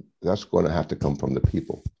 That's going to have to come from the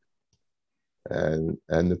people. And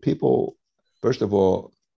the people, first of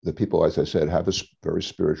all, the people, as I said, have a very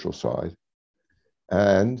spiritual side.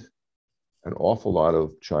 And an awful lot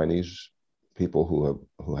of Chinese people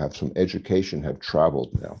who have some education have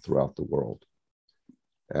traveled now throughout the world.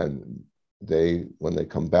 And when they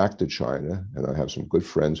come back to China, and I have some good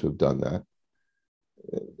friends who've done that,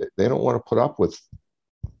 they don't want to put up with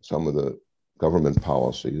some of the government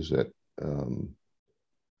policies that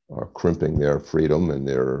are crimping their freedom and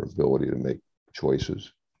their ability to make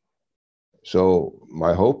choices. So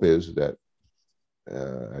my hope is that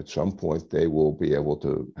at some point they will be able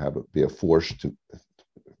to be a force, to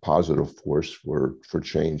positive force for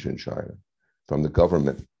change in China from the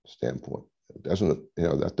government standpoint. It doesn't,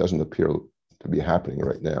 that doesn't appear to be happening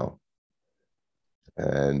right now.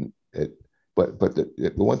 And the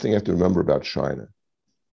one thing you have to remember about China,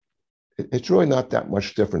 it's really not that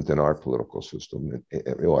much different than our political system.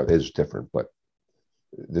 Well, it is different, but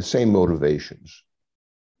the same motivations.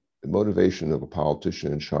 The motivation of a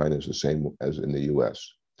politician in China is the same as in the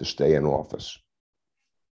US, to stay in office.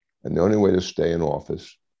 And the only way to stay in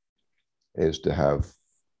office is to have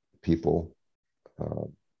people,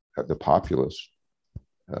 the populace,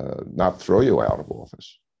 not throw you out of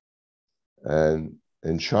office. And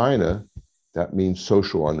in China, that means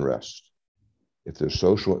social unrest. If there's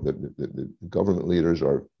the government leaders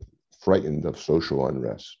are frightened of social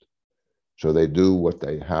unrest. So they do what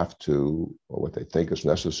they have to, or what they think is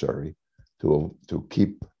necessary to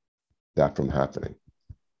keep that from happening.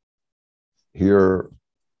 Here,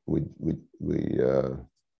 we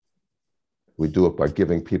do it by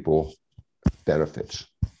giving people benefits,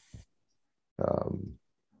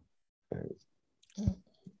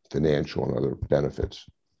 financial and other benefits.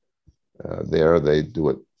 There, they do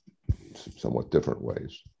it somewhat different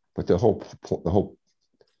ways, but the whole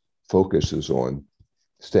focus is on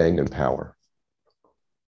staying in power.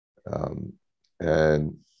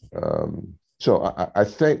 So I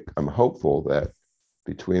think, I'm hopeful that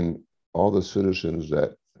between all the citizens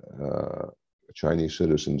that Chinese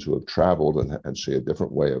citizens who have traveled and see a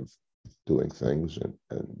different way of doing things,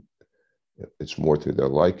 and it's more to their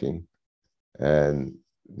liking, and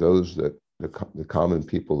those that the common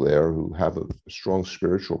people there who have a strong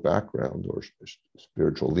spiritual background or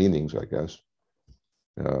spiritual leanings, I guess,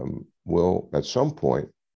 will at some point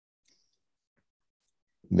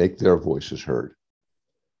make their voices heard.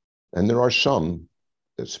 And there are some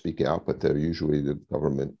that speak out, but they're usually the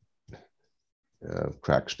government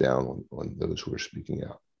cracks down on those who are speaking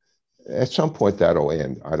out. At some point that'll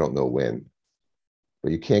end. I don't know when,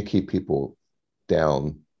 but you can't keep people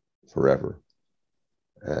down forever.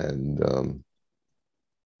 And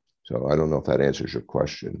so I don't know if that answers your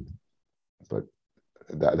question, but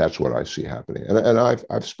that's what I see happening. And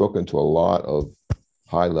I've spoken to a lot of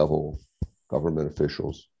high-level government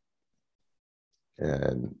officials,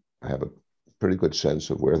 and I have a pretty good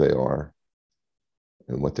sense of where they are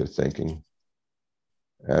and what they're thinking.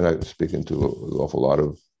 And I'm speaking to an awful lot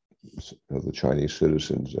of the Chinese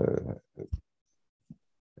citizens,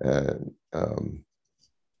 and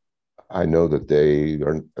I know that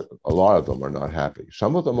a lot of them are not happy.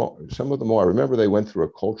 Some of them are. Remember, they went through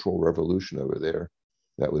a cultural revolution over there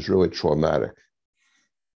that was really traumatic,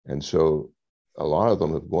 and so a lot of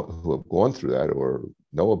them who have gone through that or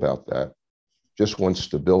know about that just want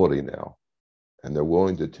stability now, and they're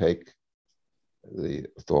willing to take the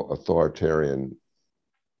authoritarian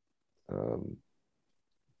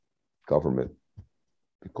government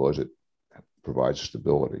because it provides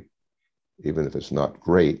stability. Even if it's not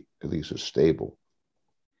great, at least it's stable.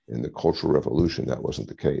 In the Cultural Revolution, that wasn't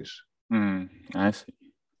the case. I see.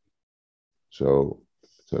 So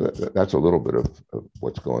that's a little bit of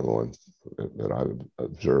what's going on that I've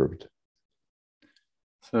observed.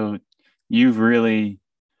 So you've really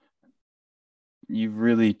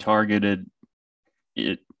targeted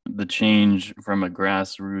the change from a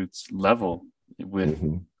grassroots level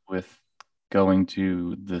with going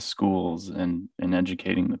to the schools and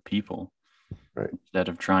educating the people, right, instead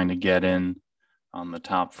of trying to get in on the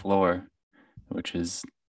top floor, which is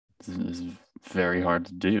very hard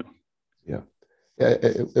to do. Yeah,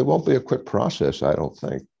 it won't be a quick process, I don't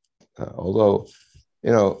think. Although,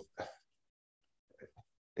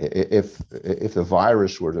 if the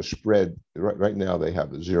virus were to spread, right now they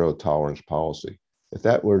have the zero tolerance policy. If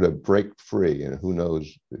that were to break free, and who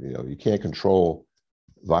knows, you can't control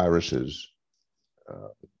viruses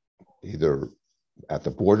either at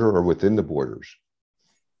the border or within the borders.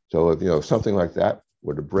 So if something like that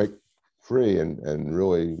were to break free and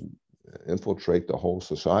really infiltrate the whole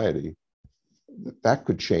society, that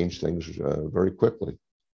could change things very quickly.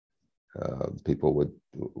 People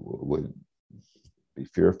would be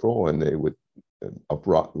fearful, and they would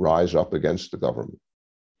rise up against the government.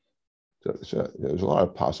 So there's a lot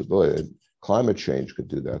of possibility. Climate change could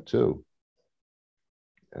do that too.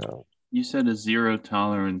 You said a zero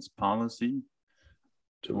tolerance policy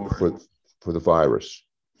for the virus.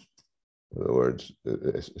 In other words,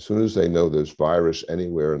 as soon as they know there's virus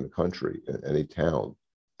anywhere in the country, in any town,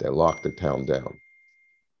 they lock the town down,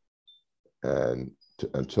 and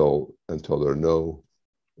until there are no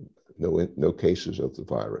no cases of the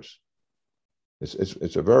virus. It's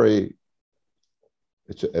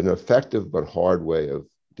an effective but hard way of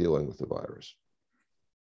dealing with the virus.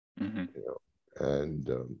 Mm-hmm. You know, and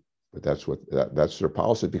but that's their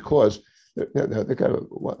policy, because they got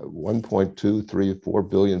 1.2, 3, 4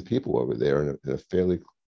 billion people over there in a fairly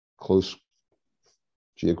close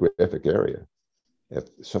geographic area. If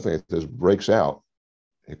something like this breaks out,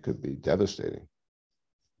 it could be devastating.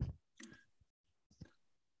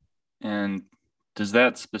 And does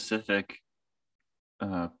that specific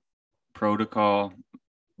protocol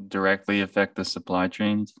directly affect the supply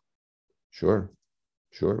chains? Sure,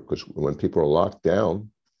 because when people are locked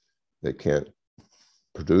down, they can't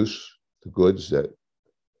produce the goods that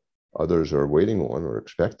others are waiting on or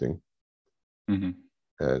expecting. Mm-hmm.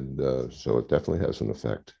 And so it definitely has an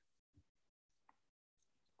effect.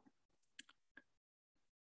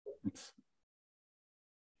 It's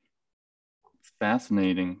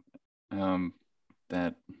fascinating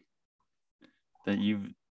that that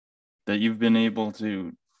you've been able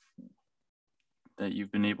to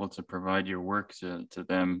provide your work to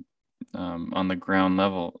them on the ground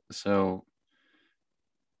level. So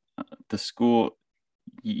the school,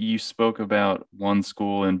 you spoke about one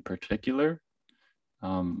school in particular.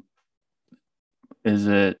 Um, is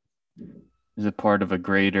it part of a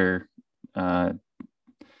greater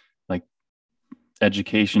like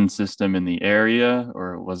education system in the area,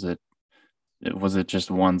 or was it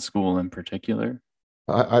just one school in particular?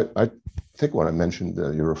 I think what I mentioned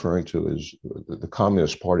you're referring to is the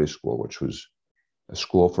Communist Party School, which was a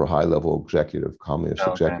school for high-level communist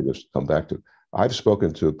Okay. executives to come back to. I've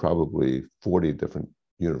spoken to probably 40 different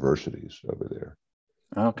universities over there.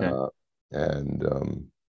 Okay. And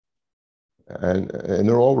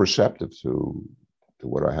they're all receptive to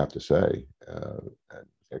what I have to say. And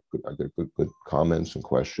I get good comments and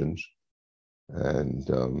questions. And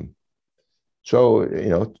so,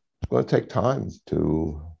 it's going to take time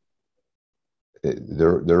to.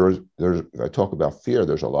 There's I talk about fear.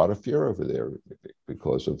 There's a lot of fear over there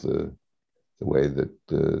because of the way that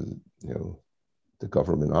the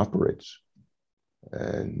government operates,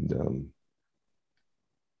 and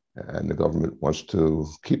the government wants to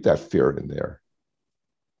keep that fear in there.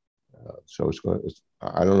 So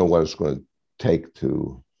I don't know what it's going to take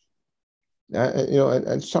to.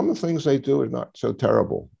 And some of the things they do are not so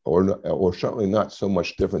terrible, or certainly not so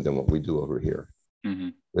much different than what we do over here. Mm-hmm.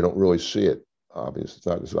 We don't really see it obvious. It's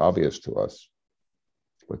not as obvious to us.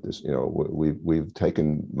 But this, we've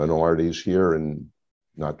taken minorities here and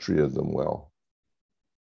not treated them well.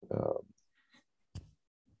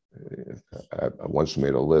 I once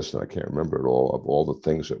made a list, and I can't remember it all, of all the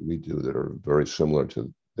things that we do that are very similar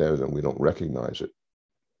to theirs, and we don't recognize it.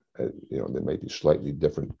 They may be slightly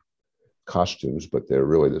different costumes, but they're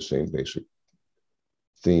really the same basic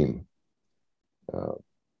theme.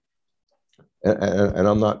 And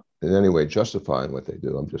I'm not in any way justifying what they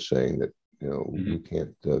do. I'm just saying that Mm-hmm.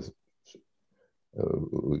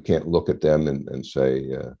 we can't look at them and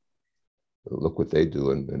say look what they do,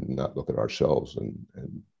 and not look at ourselves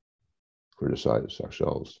and criticize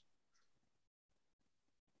ourselves.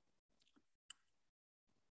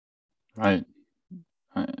 Right.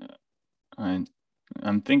 I'm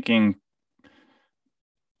thinking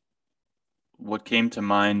what came to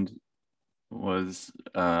mind was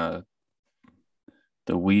the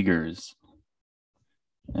Uyghurs,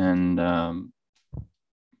 and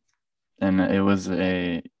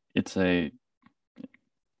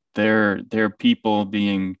their people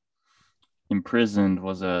being imprisoned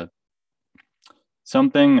was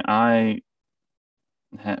something I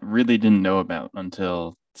really didn't know about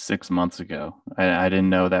until 6 months ago. I didn't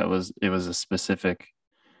know it was a specific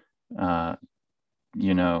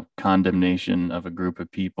condemnation of a group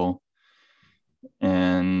of people.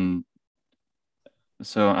 And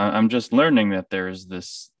so I'm just learning that there's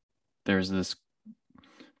this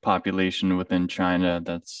population within China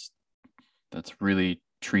that's really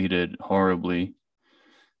treated horribly.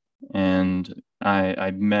 And I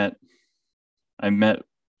met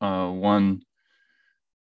one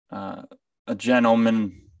a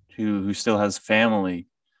gentleman who still has family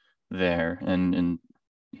there, and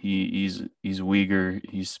he's Uyghur.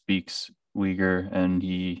 He speaks Uyghur, and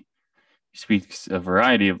he speaks a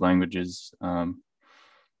variety of languages,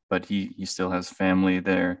 but he still has family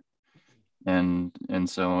there, and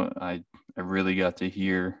so I really got to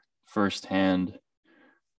hear firsthand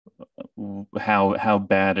how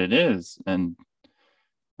bad it is, and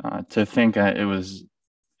to think it was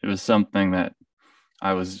something that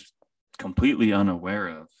I was completely unaware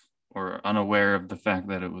of, or unaware of the fact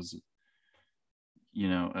that it was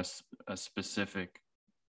a specific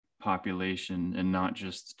population and not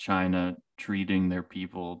just China treating their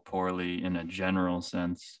people poorly in a general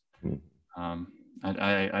sense. Um,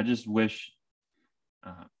 I just wish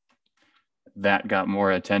that got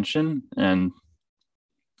more attention, and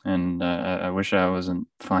I wish I wasn't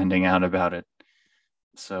finding out about it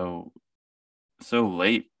so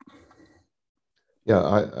late.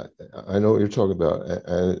 Yeah, I know what you're talking about,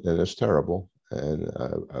 and it's terrible. And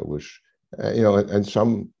I wish, and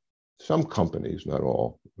some companies, not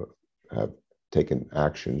all, have taken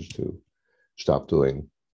actions to stop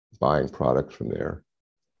buying products from there.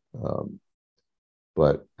 Um,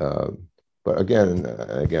 but again,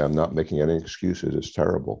 I'm not making any excuses. It's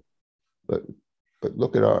terrible. But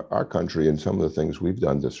look at our country and some of the things we've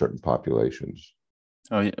done to certain populations.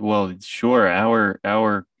 Oh, well, sure.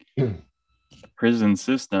 Our prison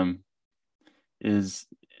system is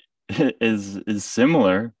is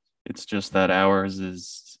similar. It's just that ours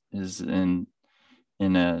is in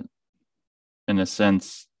a in a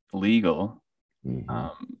sense legal. Mm-hmm.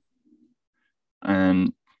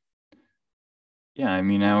 And yeah, I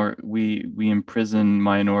mean, we imprison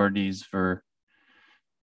minorities for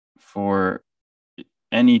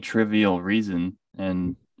any trivial reason,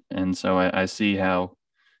 and so I see how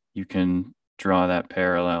you can draw that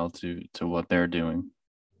parallel to what they're doing.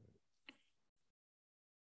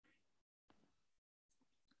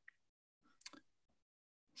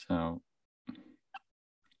 So,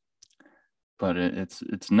 but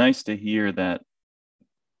it's nice to hear that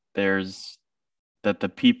there's that the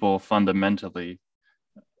people fundamentally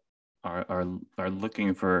are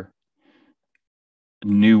looking for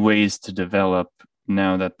new ways to develop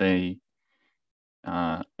now that they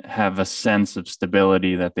have a sense of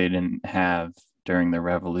stability that they didn't have during the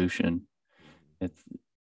revolution.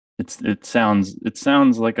 It's it sounds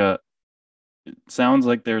like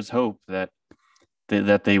there's hope that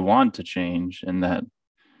they want to change, and that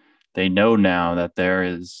they know now that there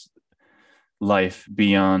is life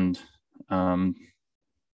beyond um,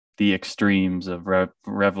 the extremes of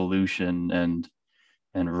revolution and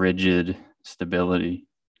rigid stability.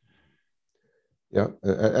 Yeah,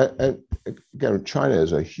 and again, China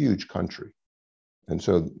is a huge country, and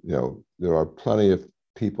so there are plenty of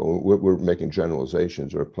people. We're making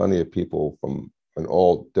generalizations. There are plenty of people from in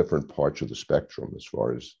all different parts of the spectrum as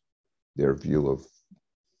far as their view of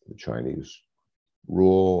the Chinese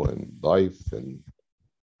rule and life and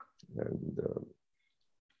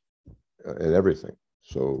everything.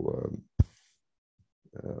 So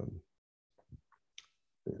um,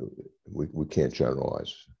 we can't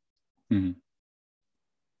generalize. Mm-hmm.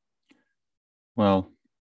 Well,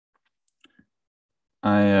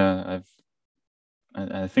 I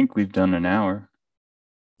think we've done an hour,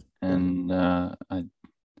 and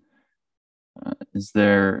is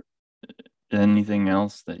there anything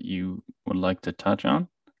else that you would like to touch on?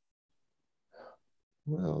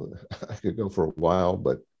 Well, I could go for a while,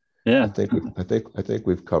 but Yeah. I think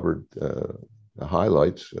we've covered the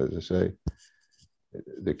highlights. As I say,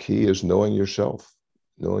 the key is knowing yourself,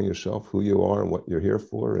 who you are and what you're here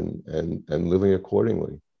for, and living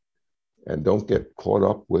accordingly. And don't get caught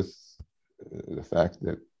up with the fact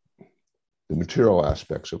that the material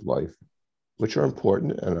aspects of life, which are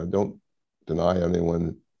important, and I don't deny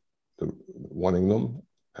anyone wanting them,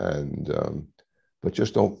 and but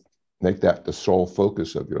just don't make that the sole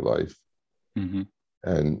focus of your life. Mm-hmm.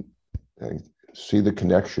 and see the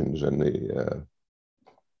connections and the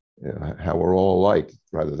how we're all alike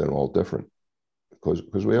rather than all different,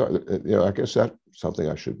 because we are. I guess that's something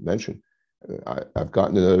I should mention. I've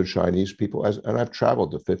gotten to know Chinese people, and I've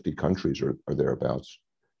traveled to 50 countries or thereabouts.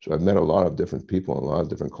 So I've met a lot of different people and a lot of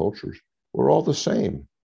different cultures. We're all the same.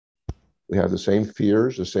 We have the same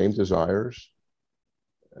fears, the same desires,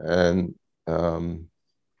 and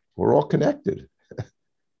we're all connected.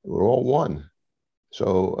 We're all one.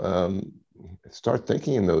 So start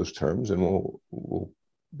thinking in those terms, and we'll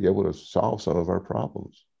be able to solve some of our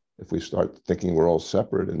problems. If we start thinking we're all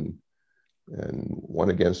separate and one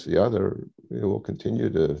against the other, we'll continue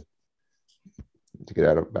to get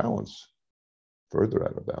out of balance, further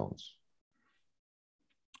out of balance.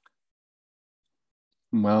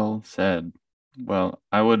 Well said. Well,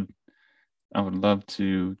 I would love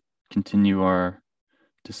to continue our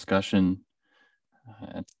discussion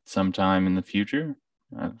at some time in the future.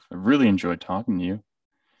 I've really enjoyed talking to you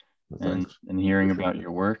and hearing about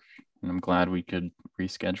your work, and I'm glad we could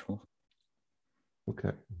reschedule.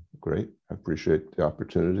 Okay, great. I appreciate the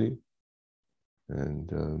opportunity,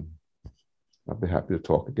 and I'll be happy to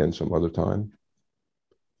talk again some other time.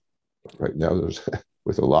 Right now, there's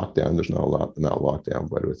with the lockdown, there's not a lot, not lockdown,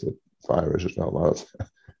 but with the virus, there's not a lot of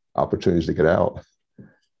opportunities to get out.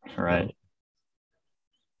 Right.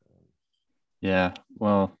 Yeah.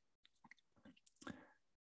 Well,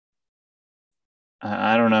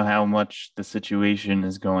 I don't know how much the situation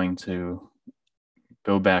is going to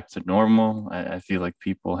go back to normal. I feel like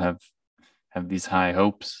people have these high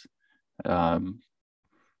hopes. Um,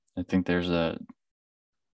 I think there's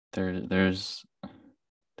there's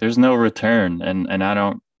no return, and I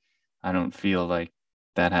don't feel like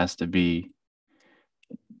that has to be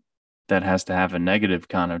that has to have a negative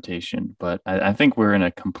connotation. But I think we're in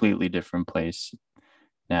a completely different place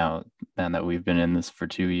now than that we've been in this for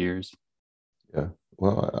 2 years. Yeah.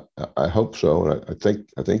 Well, I hope so, and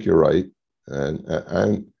I think you're right,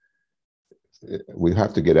 and we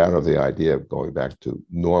have to get out of the idea of going back to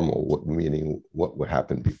normal, meaning what would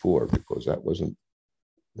happen before, because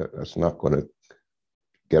that's not going to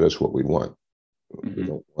get us what we want. We Mm-hmm.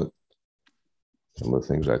 don't want some of the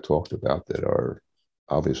things I talked about that are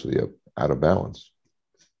obviously out of balance.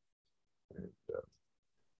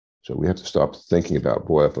 So we have to stop thinking about,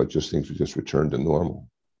 boy, if I just things would just return to normal.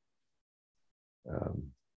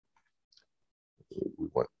 Um, we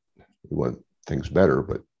want we want things better,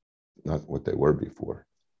 but not what they were before.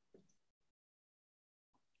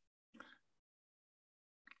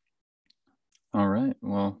 All right.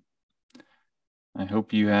 Well, I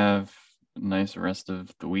hope you have a nice rest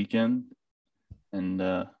of the weekend. And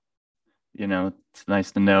it's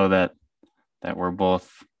nice to know that we're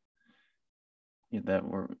both that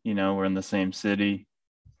we're in the same city.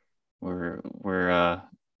 We're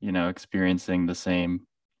experiencing the same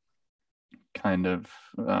kind of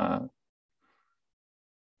uh,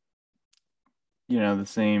 the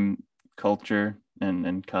same culture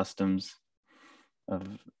and customs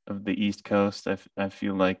of of the East Coast. I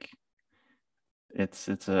feel like it's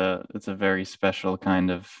a very special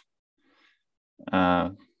kind of uh,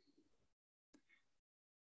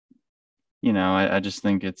 I just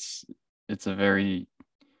think it's a very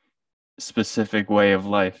specific way of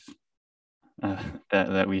life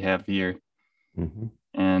that we have here, Mm-hmm.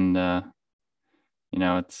 and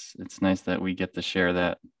it's nice that we get to share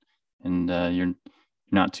that, and you're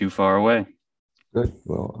not too far away. Good.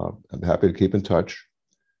 Well, I'm happy to keep in touch,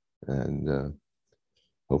 and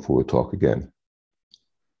hopefully we'll talk again.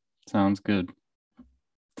 Sounds good.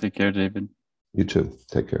 Take care, David. You too.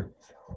 Take care.